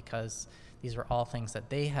of, because these were all things that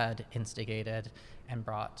they had instigated and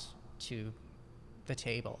brought to the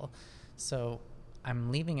table. So I'm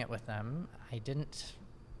leaving it with them. I didn't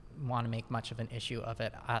want to make much of an issue of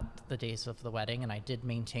it at the days of the wedding, and I did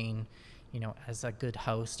maintain, as a good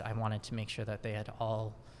host, I wanted to make sure that they had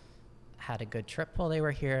all had a good trip while they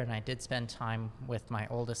were here, and I did spend time with my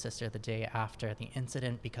oldest sister the day after the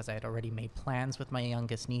incident because I had already made plans with my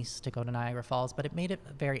youngest niece to go to Niagara Falls, but it made it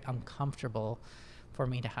very uncomfortable for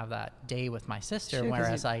me to have that day with my sister, Sure, 'cause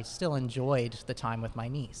whereas I still enjoyed the time with my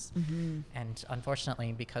niece. Mm-hmm. And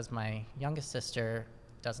unfortunately, because my youngest sister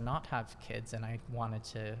does not have kids and I wanted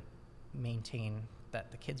to maintain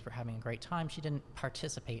that the kids were having a great time, she didn't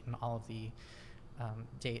participate in all of the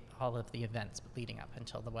events leading up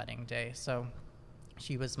until the wedding day. So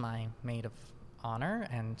she was my maid of honor,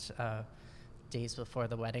 and days before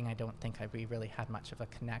the wedding, I don't think we really had much of a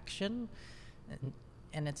connection.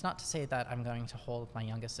 And it's not to say that I'm going to hold my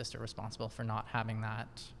youngest sister responsible for not having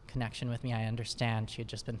that connection with me. I understand she had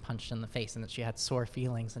just been punched in the face and that she had sore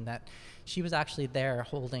feelings, and that she was actually there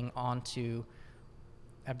holding on to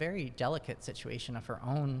a very delicate situation of her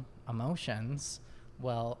own emotions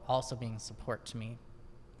while also being support to me.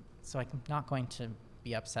 So I'm not going to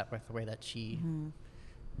be upset with the way that she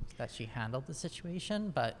handled the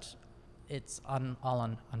situation, but it's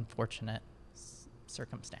all unfortunate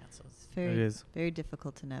circumstances. It is very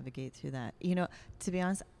difficult to navigate through that. To be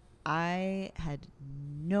honest, I had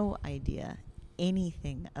no idea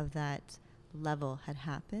anything of that level had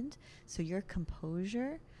happened. So your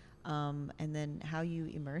composure, and then how you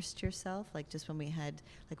immersed yourself, like just when we had,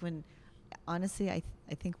 like when, honestly, I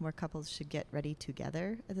think more couples should get ready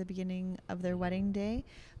together at the beginning of their wedding day,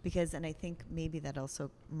 and I think maybe that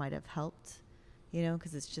also might have helped,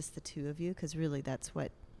 because it's just the two of you, because really that's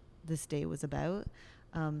what this day was about.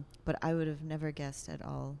 But I would have never guessed at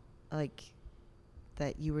all, like,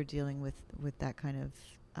 that you were dealing with that kind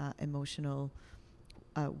of emotional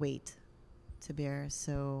weight to bear.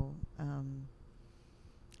 So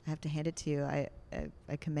I have to hand it to you. I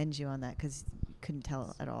commend you on that, because you couldn't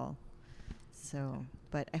tell at all. So,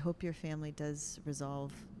 but I hope your family does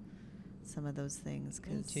resolve some of those things.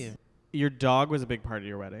 Me too. Your dog was a big part of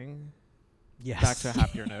your wedding. Yes. Back to a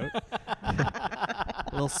happier note. A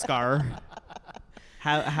little Scar.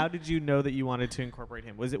 How did you know that you wanted to incorporate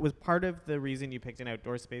him? Was part of the reason you picked an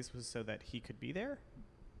outdoor space was so that he could be there?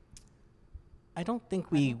 I don't think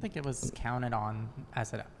it was counted on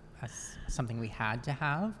as something we had to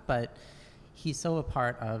have, but he's so a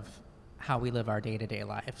part of how we live our day-to-day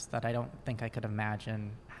lives that I don't think I could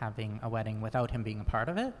imagine having a wedding without him being a part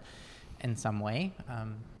of it in some way.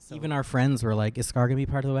 So even our friends were like, is Scar going to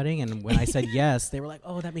be part of the wedding? And when I said yes, they were like,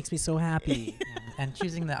 oh, that makes me so happy. And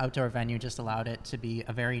choosing the outdoor venue just allowed it to be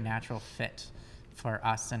a very natural fit for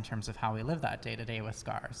us in terms of how we live that day-to-day with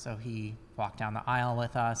Scar. So he walked down the aisle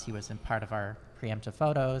with us. He was in part of our preemptive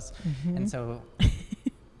photos. Mm-hmm. And so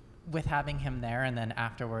with having him there, and then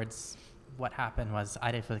afterwards, what happened was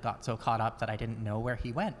I got so caught up that I didn't know where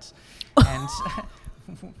he went. And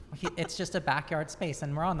it's just a backyard space,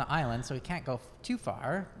 and we're on the island, so we can't go too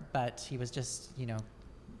far, but he was just,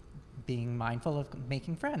 being mindful of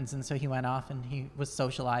making friends. And so he went off and he was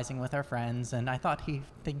socializing with our friends, and I thought he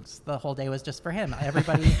thinks the whole day was just for him.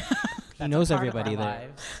 Everybody he knows everybody there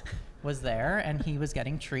lives was there, and he was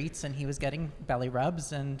getting treats and he was getting belly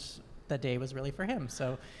rubs, and the day was really for him.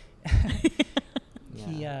 So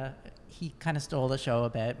he kind of stole the show a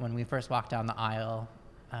bit when we first walked down the aisle,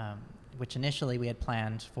 which initially we had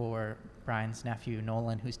planned for Brian's nephew,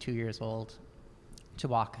 Nolan, who's 2 years old, to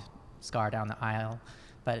walk Scar down the aisle,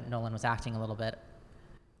 but Nolan was acting a little bit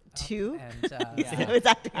Two? And, It was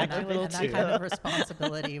acting and, a that, little and that too. kind of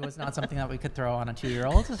responsibility was not something that we could throw on a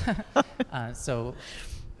 2-year-old. So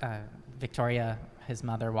Victoria, his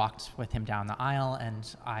mother, walked with him down the aisle,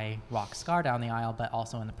 and I walked Scar down the aisle, but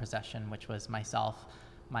also in the procession, which was myself,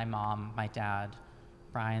 my mom, my dad,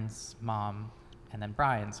 Brian's mom, and then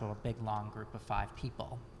Brian, so a big, long group of 5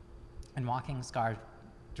 people. And walking Scar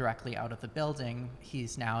directly out of the building,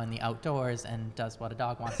 he's now in the outdoors and does what a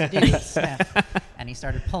dog wants to do, sniff. And he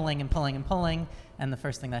started pulling and pulling and pulling, and the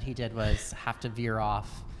first thing that he did was have to veer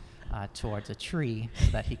off towards a tree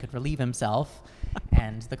so that he could relieve himself.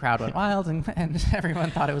 And the crowd went wild, and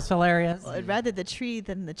everyone thought it was hilarious. Well, I'd rather the tree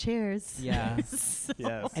than the chairs. Yeah. So-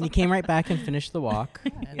 Yes. And he came right back and finished the walk.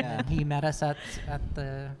 And then he met us at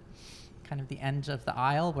the kind of the end of the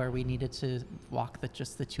aisle where we needed to walk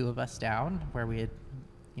just the 2 of us down, where we had,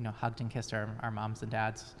 hugged and kissed our moms and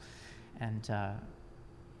dads, and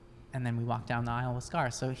then we walked down the aisle with Scar.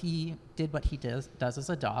 So he did what he does as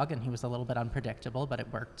a dog, and he was a little bit unpredictable, but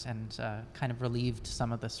it worked and kind of relieved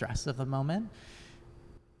some of the stress of the moment.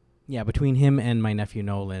 Yeah, between him and my nephew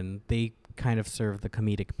Nolan, they kind of served the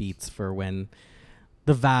comedic beats for when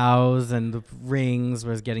the vows and the rings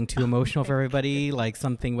was getting too emotional for everybody. Like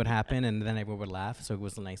something would happen and then everyone would laugh. So it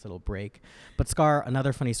was a nice little break. But Scar,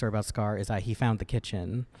 another funny story about Scar is that he found the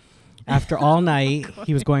kitchen. After all night,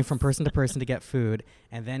 he was going from person to person to get food.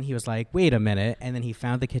 And then he was like, wait a minute. And then he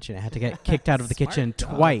found the kitchen and had to get kicked out of the kitchen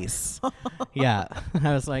twice. Yeah.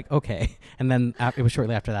 I was like, okay. And then it was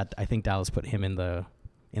shortly after that, I think Dallas put him in the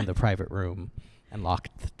private room and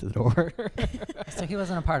locked the door. So he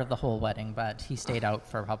wasn't a part of the whole wedding, but he stayed out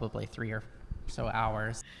for probably 3 or so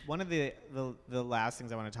hours. One of the last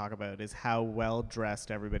things I want to talk about is how well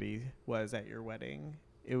dressed everybody was at your wedding.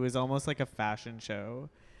 It was almost like a fashion show.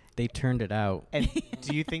 They turned it out. And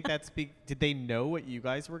do you think did they know what you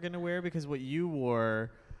guys were going to wear? Because what you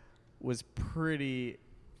wore was pretty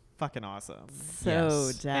fucking awesome. So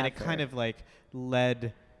Yes. dapper. And it kind of like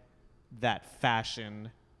led that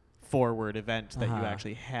fashion forward event that you Uh-huh.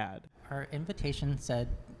 actually had. Our invitation said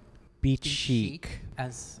Beach beach chic.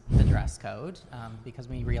 as the dress code, because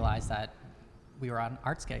we realized that we were on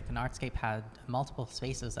Artscape, and Artscape had multiple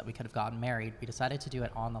spaces that we could have gotten married. We decided to do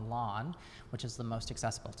it on the lawn, which is the most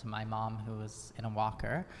accessible to my mom, who was in a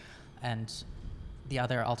walker, and the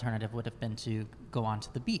other alternative would have been to go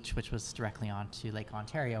onto the beach, which was directly onto Lake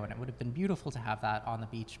Ontario, and it would have been beautiful to have that on the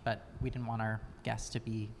beach, but we didn't want our guests to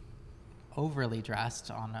be overly dressed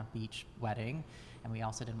on a beach wedding, and we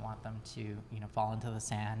also didn't want them to fall into the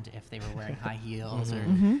sand if they were wearing high heels.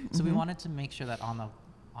 So we wanted to make sure that on the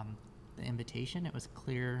invitation it was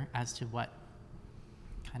clear as to what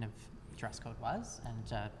kind of dress code was,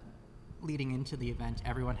 and leading into the event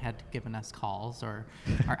everyone had given us calls or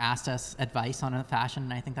asked us advice on a fashion,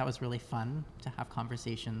 and I think that was really fun to have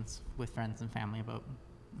conversations with friends and family about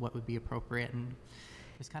what would be appropriate, and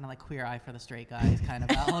it was kind of like Queer Eye for the Straight Guys kind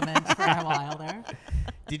of element for a while there.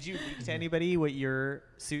 Did you leak to anybody what your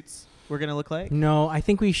suits were going to look like? No, I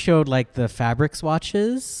think we showed like the fabric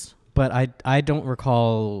swatches, but I don't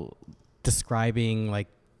recall describing like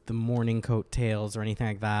the morning coat tails or anything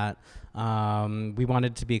like that. We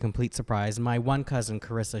wanted it to be a complete surprise. My one cousin,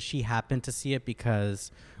 Carissa, she happened to see it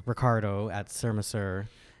because Ricardo at Sur Monsieur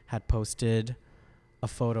had posted a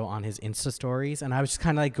photo on his Insta stories, and I was just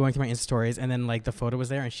kind of like going through my Insta stories, and then like the photo was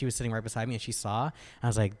there and she was sitting right beside me and she saw, and I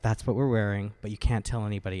was like, that's what we're wearing, but you can't tell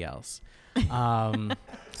anybody else.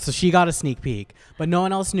 So she got a sneak peek, but no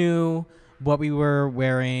one else knew what we were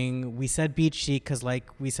wearing. We said beach chic because like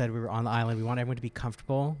we said, we were on the island. We want everyone to be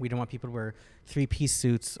comfortable. We don't want people to wear 3-piece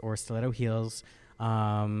suits or stiletto heels. We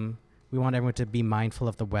want everyone to be mindful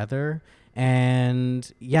of the weather.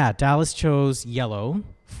 And yeah, Dallas chose yellow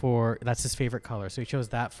that's his favorite color. So he chose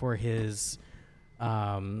that for his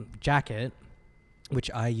jacket, which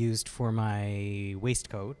I used for my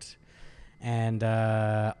waistcoat. And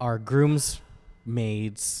our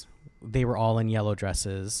groomsmaids, they were all in yellow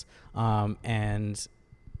dresses. And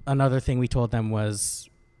another thing we told them was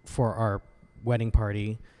for our wedding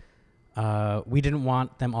party, we didn't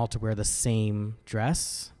want them all to wear the same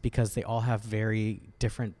dress because they all have very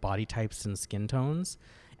different body types and skin tones.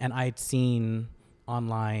 And I'd seen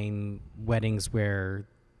online weddings where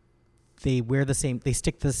they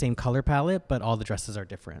stick to the same color palette, but all the dresses are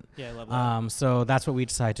different. Yeah, I love that. So that's what we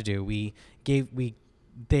decided to do.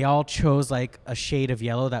 They all chose like a shade of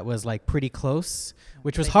yellow that was like pretty close,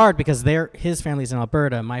 which was hard because his family's in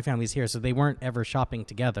Alberta, my family's here, so they weren't ever shopping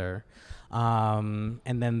together. And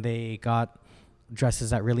then they got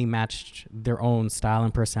dresses that really matched their own style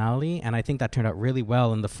and personality, and I think that turned out really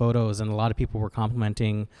well in the photos, and a lot of people were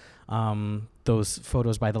complimenting those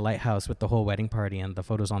photos by the lighthouse with the whole wedding party and the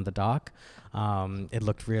photos on the dock. It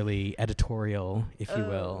looked really editorial, if you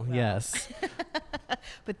will. wow. Yes.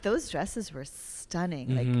 But those dresses were stunning.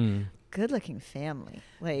 Mhm. Like, good-looking family.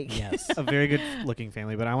 Like, Yes. A very good looking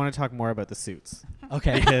family, but I want to talk more about the suits.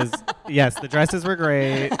 Okay. Because yes, the dresses were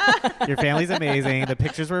great. Your family's amazing. The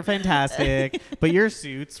pictures were fantastic, but your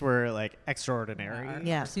suits were like extraordinary.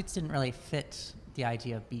 Yeah. Our suits didn't really fit the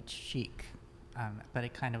idea of beach chic, but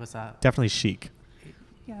it kind of was a Definitely chic.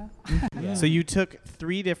 yeah. Yeah. So you took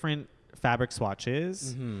 3 different fabric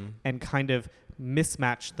swatches Mhm. and kind of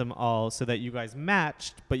mismatched them all so that you guys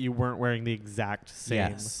matched, but you weren't wearing the exact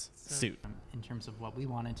same Yes. suit. In terms of what we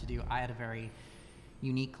wanted to do, I had a very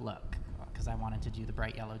unique look because I wanted to do the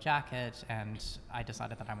bright yellow jacket, and I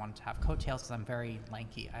decided that I wanted to have coattails because I'm very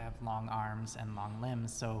lanky. I have long arms and long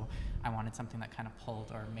limbs, so I wanted something that kind of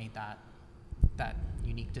pulled or made that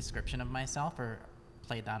unique description of myself or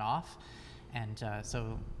played that off. And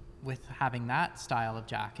so with having that style of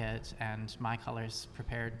jacket and my colors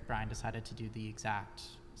prepared, Brian decided to do the exact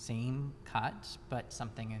same cut, but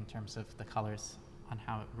something in terms of the colors on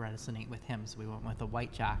how it resonate with him. So we went with a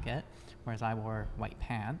white jacket, whereas I wore white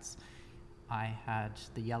pants. I had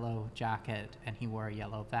the yellow jacket and he wore a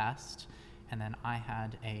yellow vest. And then I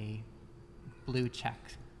had a blue check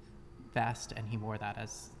vest and he wore that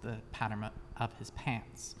as the pattern of his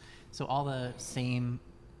pants. So all the same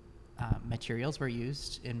materials were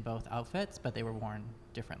used in both outfits, but they were worn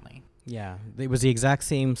differently. Yeah, it was the exact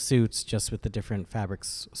same suits, just with the different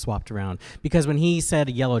fabrics swapped around. Because when he said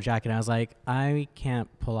yellow jacket, I was like, I can't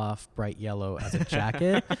pull off bright yellow as a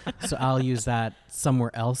jacket, so I'll use that somewhere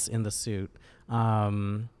else in the suit.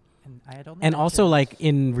 And I had only And also, mentioned- like,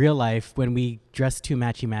 in real life, when we dress too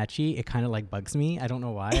matchy-matchy, it kind of, like, bugs me. I don't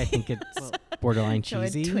know why. I think it's borderline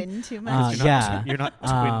showing cheesy. twin too Uh, much. You're not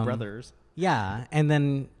twin Um, brothers. Yeah, and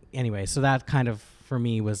then, anyway, so that kind of, for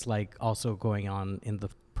me, was, like, also going on in the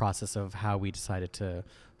process of how we decided to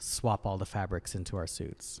swap all the fabrics into our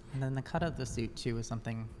suits. And then the cut of the suit too was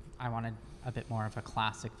something I wanted a bit more of a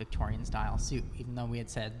classic Victorian style suit, even though we had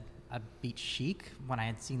said a beach chic. When I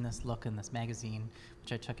had seen this look in this magazine,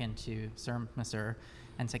 which I took into Surmisser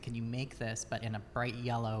and said, can you make this but in a bright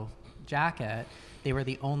yellow jacket? They were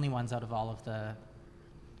the only ones out of all of the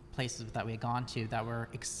places that we had gone to that were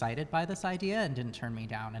excited by this idea and didn't turn me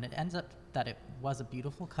down. And it ends up that it was a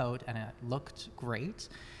beautiful coat and it looked great,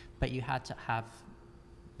 but you had to have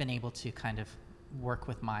been able to kind of work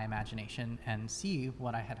with my imagination and see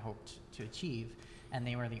what I had hoped to achieve. And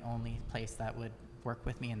they were the only place that would work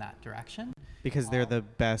with me in that direction. Because they're the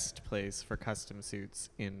best place for custom suits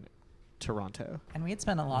in Toronto. And we had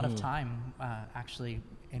spent a lot of time actually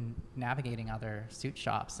in navigating other suit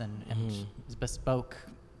shops and bespoke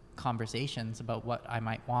conversations about what I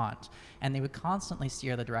might want. And they would constantly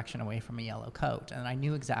steer the direction away from a yellow coat. And I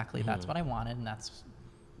knew exactly that's what I wanted, and that's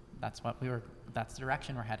the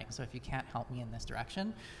direction we're heading. So if you can't help me in this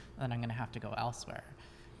direction, then I'm going to have to go elsewhere.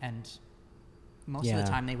 And most of the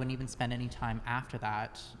time, they wouldn't even spend any time after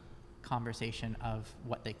that conversation of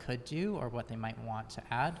what they could do or what they might want to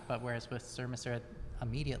add. But whereas with Surmisser,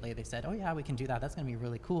 immediately they said, oh yeah, we can do that. That's going to be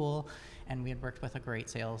really cool. And we had worked with a great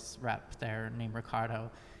sales rep there named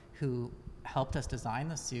Ricardo, who helped us design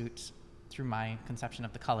the suit through my conception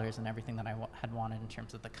of the colors and everything that I had wanted in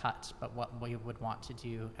terms of the cut, but what we would want to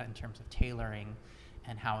do in terms of tailoring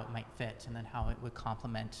and how it might fit, and then how it would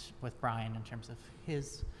complement with Brian in terms of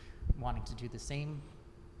his wanting to do the same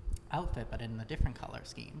outfit but in a different color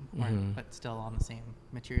scheme, but still on the same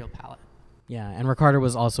material palette. Yeah, and Ricardo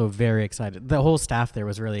was also very excited. The whole staff there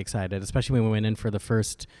was really excited, especially when we went in for the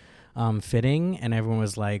first fitting, and everyone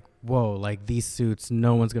was like, whoa, like these suits,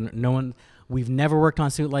 we've never worked on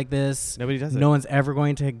a suit like this. Nobody does it. No one's ever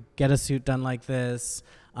going to get a suit done like this.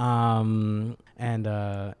 And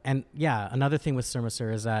yeah, another thing with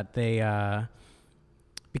Surmisser is that they,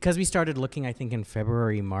 because we started looking, I think in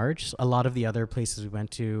February, March, a lot of the other places we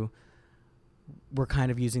went to were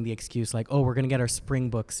kind of using the excuse like, oh, we're going to get our spring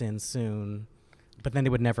books in soon. But then they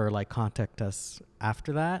would never like contact us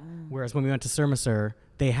after that. Whereas when we went to Surmisser,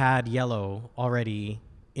 they had yellow already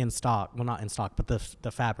in stock. Well, not in stock, but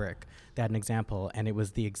the fabric. They had an example, and it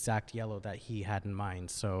was the exact yellow that he had in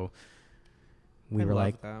mind. So we I were love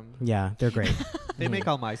like, them. yeah, they're great. They make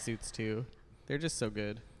all my suits too. They're just so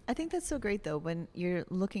good. I think that's so great though when you're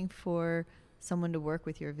looking for someone to work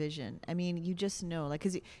with your vision. I mean, you just know, like,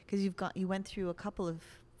 because you went through a couple of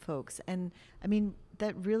folks, and I mean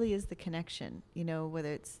that really is the connection. You know,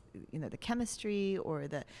 whether it's the chemistry or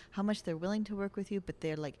how much they're willing to work with you, but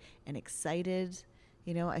they're like an excited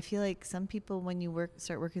You know, I feel like some people, when you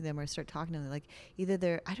start working with them or start talking to them, like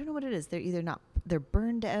either I don't know what it is. They're either they're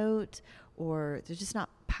burned out, or they're just not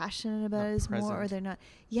passionate about it as more, or they're not.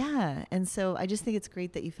 Yeah. And so I just think it's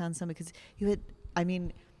great that you found someone, because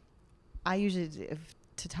I usually,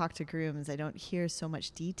 to talk to grooms, I don't hear so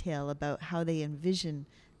much detail about how they envision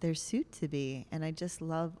their suit to be. And I just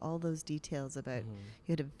love all those details about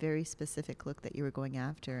you had a very specific look that you were going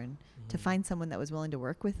after, and to find someone that was willing to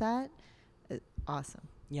work with that, awesome.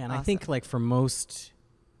 Yeah, and awesome. I think like for most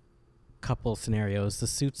couple scenarios, the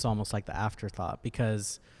suit's almost like the afterthought,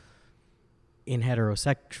 because in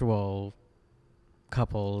heterosexual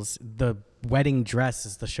couples, the wedding dress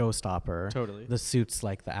is the showstopper. Totally. The suit's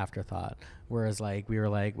like the afterthought. Whereas like we were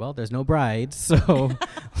like, well, there's no bride, so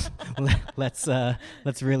let's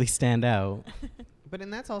really stand out. But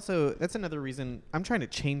and that's another reason I'm trying to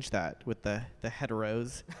change that with the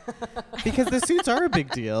heteros, because the suits are a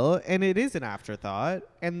big deal and it is an afterthought,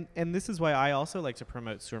 and this is why I also like to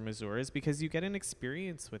promote Sur Mesure, is because you get an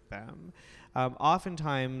experience with them.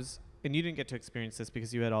 Oftentimes, and you didn't get to experience this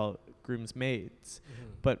because you had all groom's maids,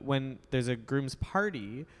 but when there's a groom's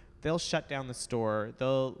party, they'll shut down the store.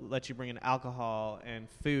 They'll let you bring in alcohol and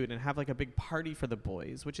food and have like a big party for the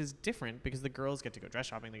boys, which is different because the girls get to go dress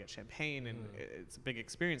shopping, they get champagne, and it's a big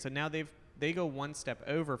experience. So now they go one step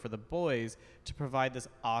over for the boys to provide this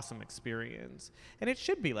awesome experience. And it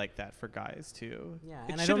should be like that for guys too. Yeah,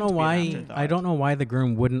 It and I don't know shouldn't be an why afterthought. the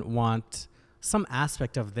groom wouldn't want some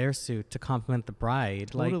aspect of their suit to complement the bride.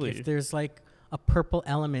 Totally. Like if there's like a purple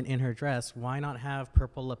element in her dress, why not have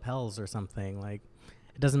purple lapels or something? Like,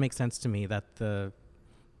 it doesn't make sense to me that the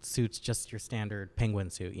suit's just your standard penguin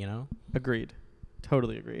suit, you know? Agreed.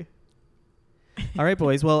 Totally agree. All right,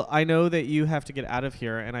 boys. Well, I know that you have to get out of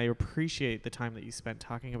here, and I appreciate the time that you spent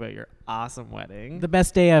talking about your awesome wedding. The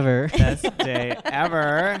best day ever. Best day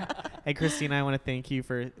ever. And Christina, I want to thank you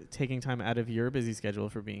for taking time out of your busy schedule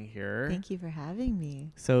for being here. Thank you for having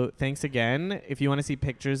me. So thanks again. If you want to see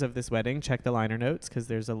pictures of this wedding, check the liner notes, because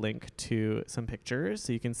there's a link to some pictures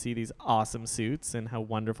so you can see these awesome suits and how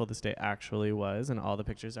wonderful this day actually was. And all the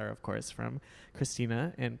pictures are, of course, from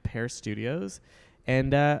Christina and Pear Studios.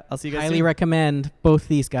 And I'll see you guys Highly soon. recommend both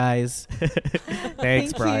these guys.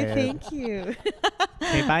 Thanks, Brian. Thank you.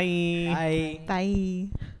 Okay, bye. Bye. Bye.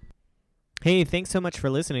 Hey, thanks so much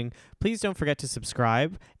for listening. Please don't forget to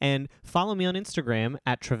subscribe and follow me on Instagram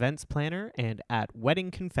at Trevents Planner and at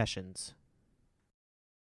Wedding Confessions.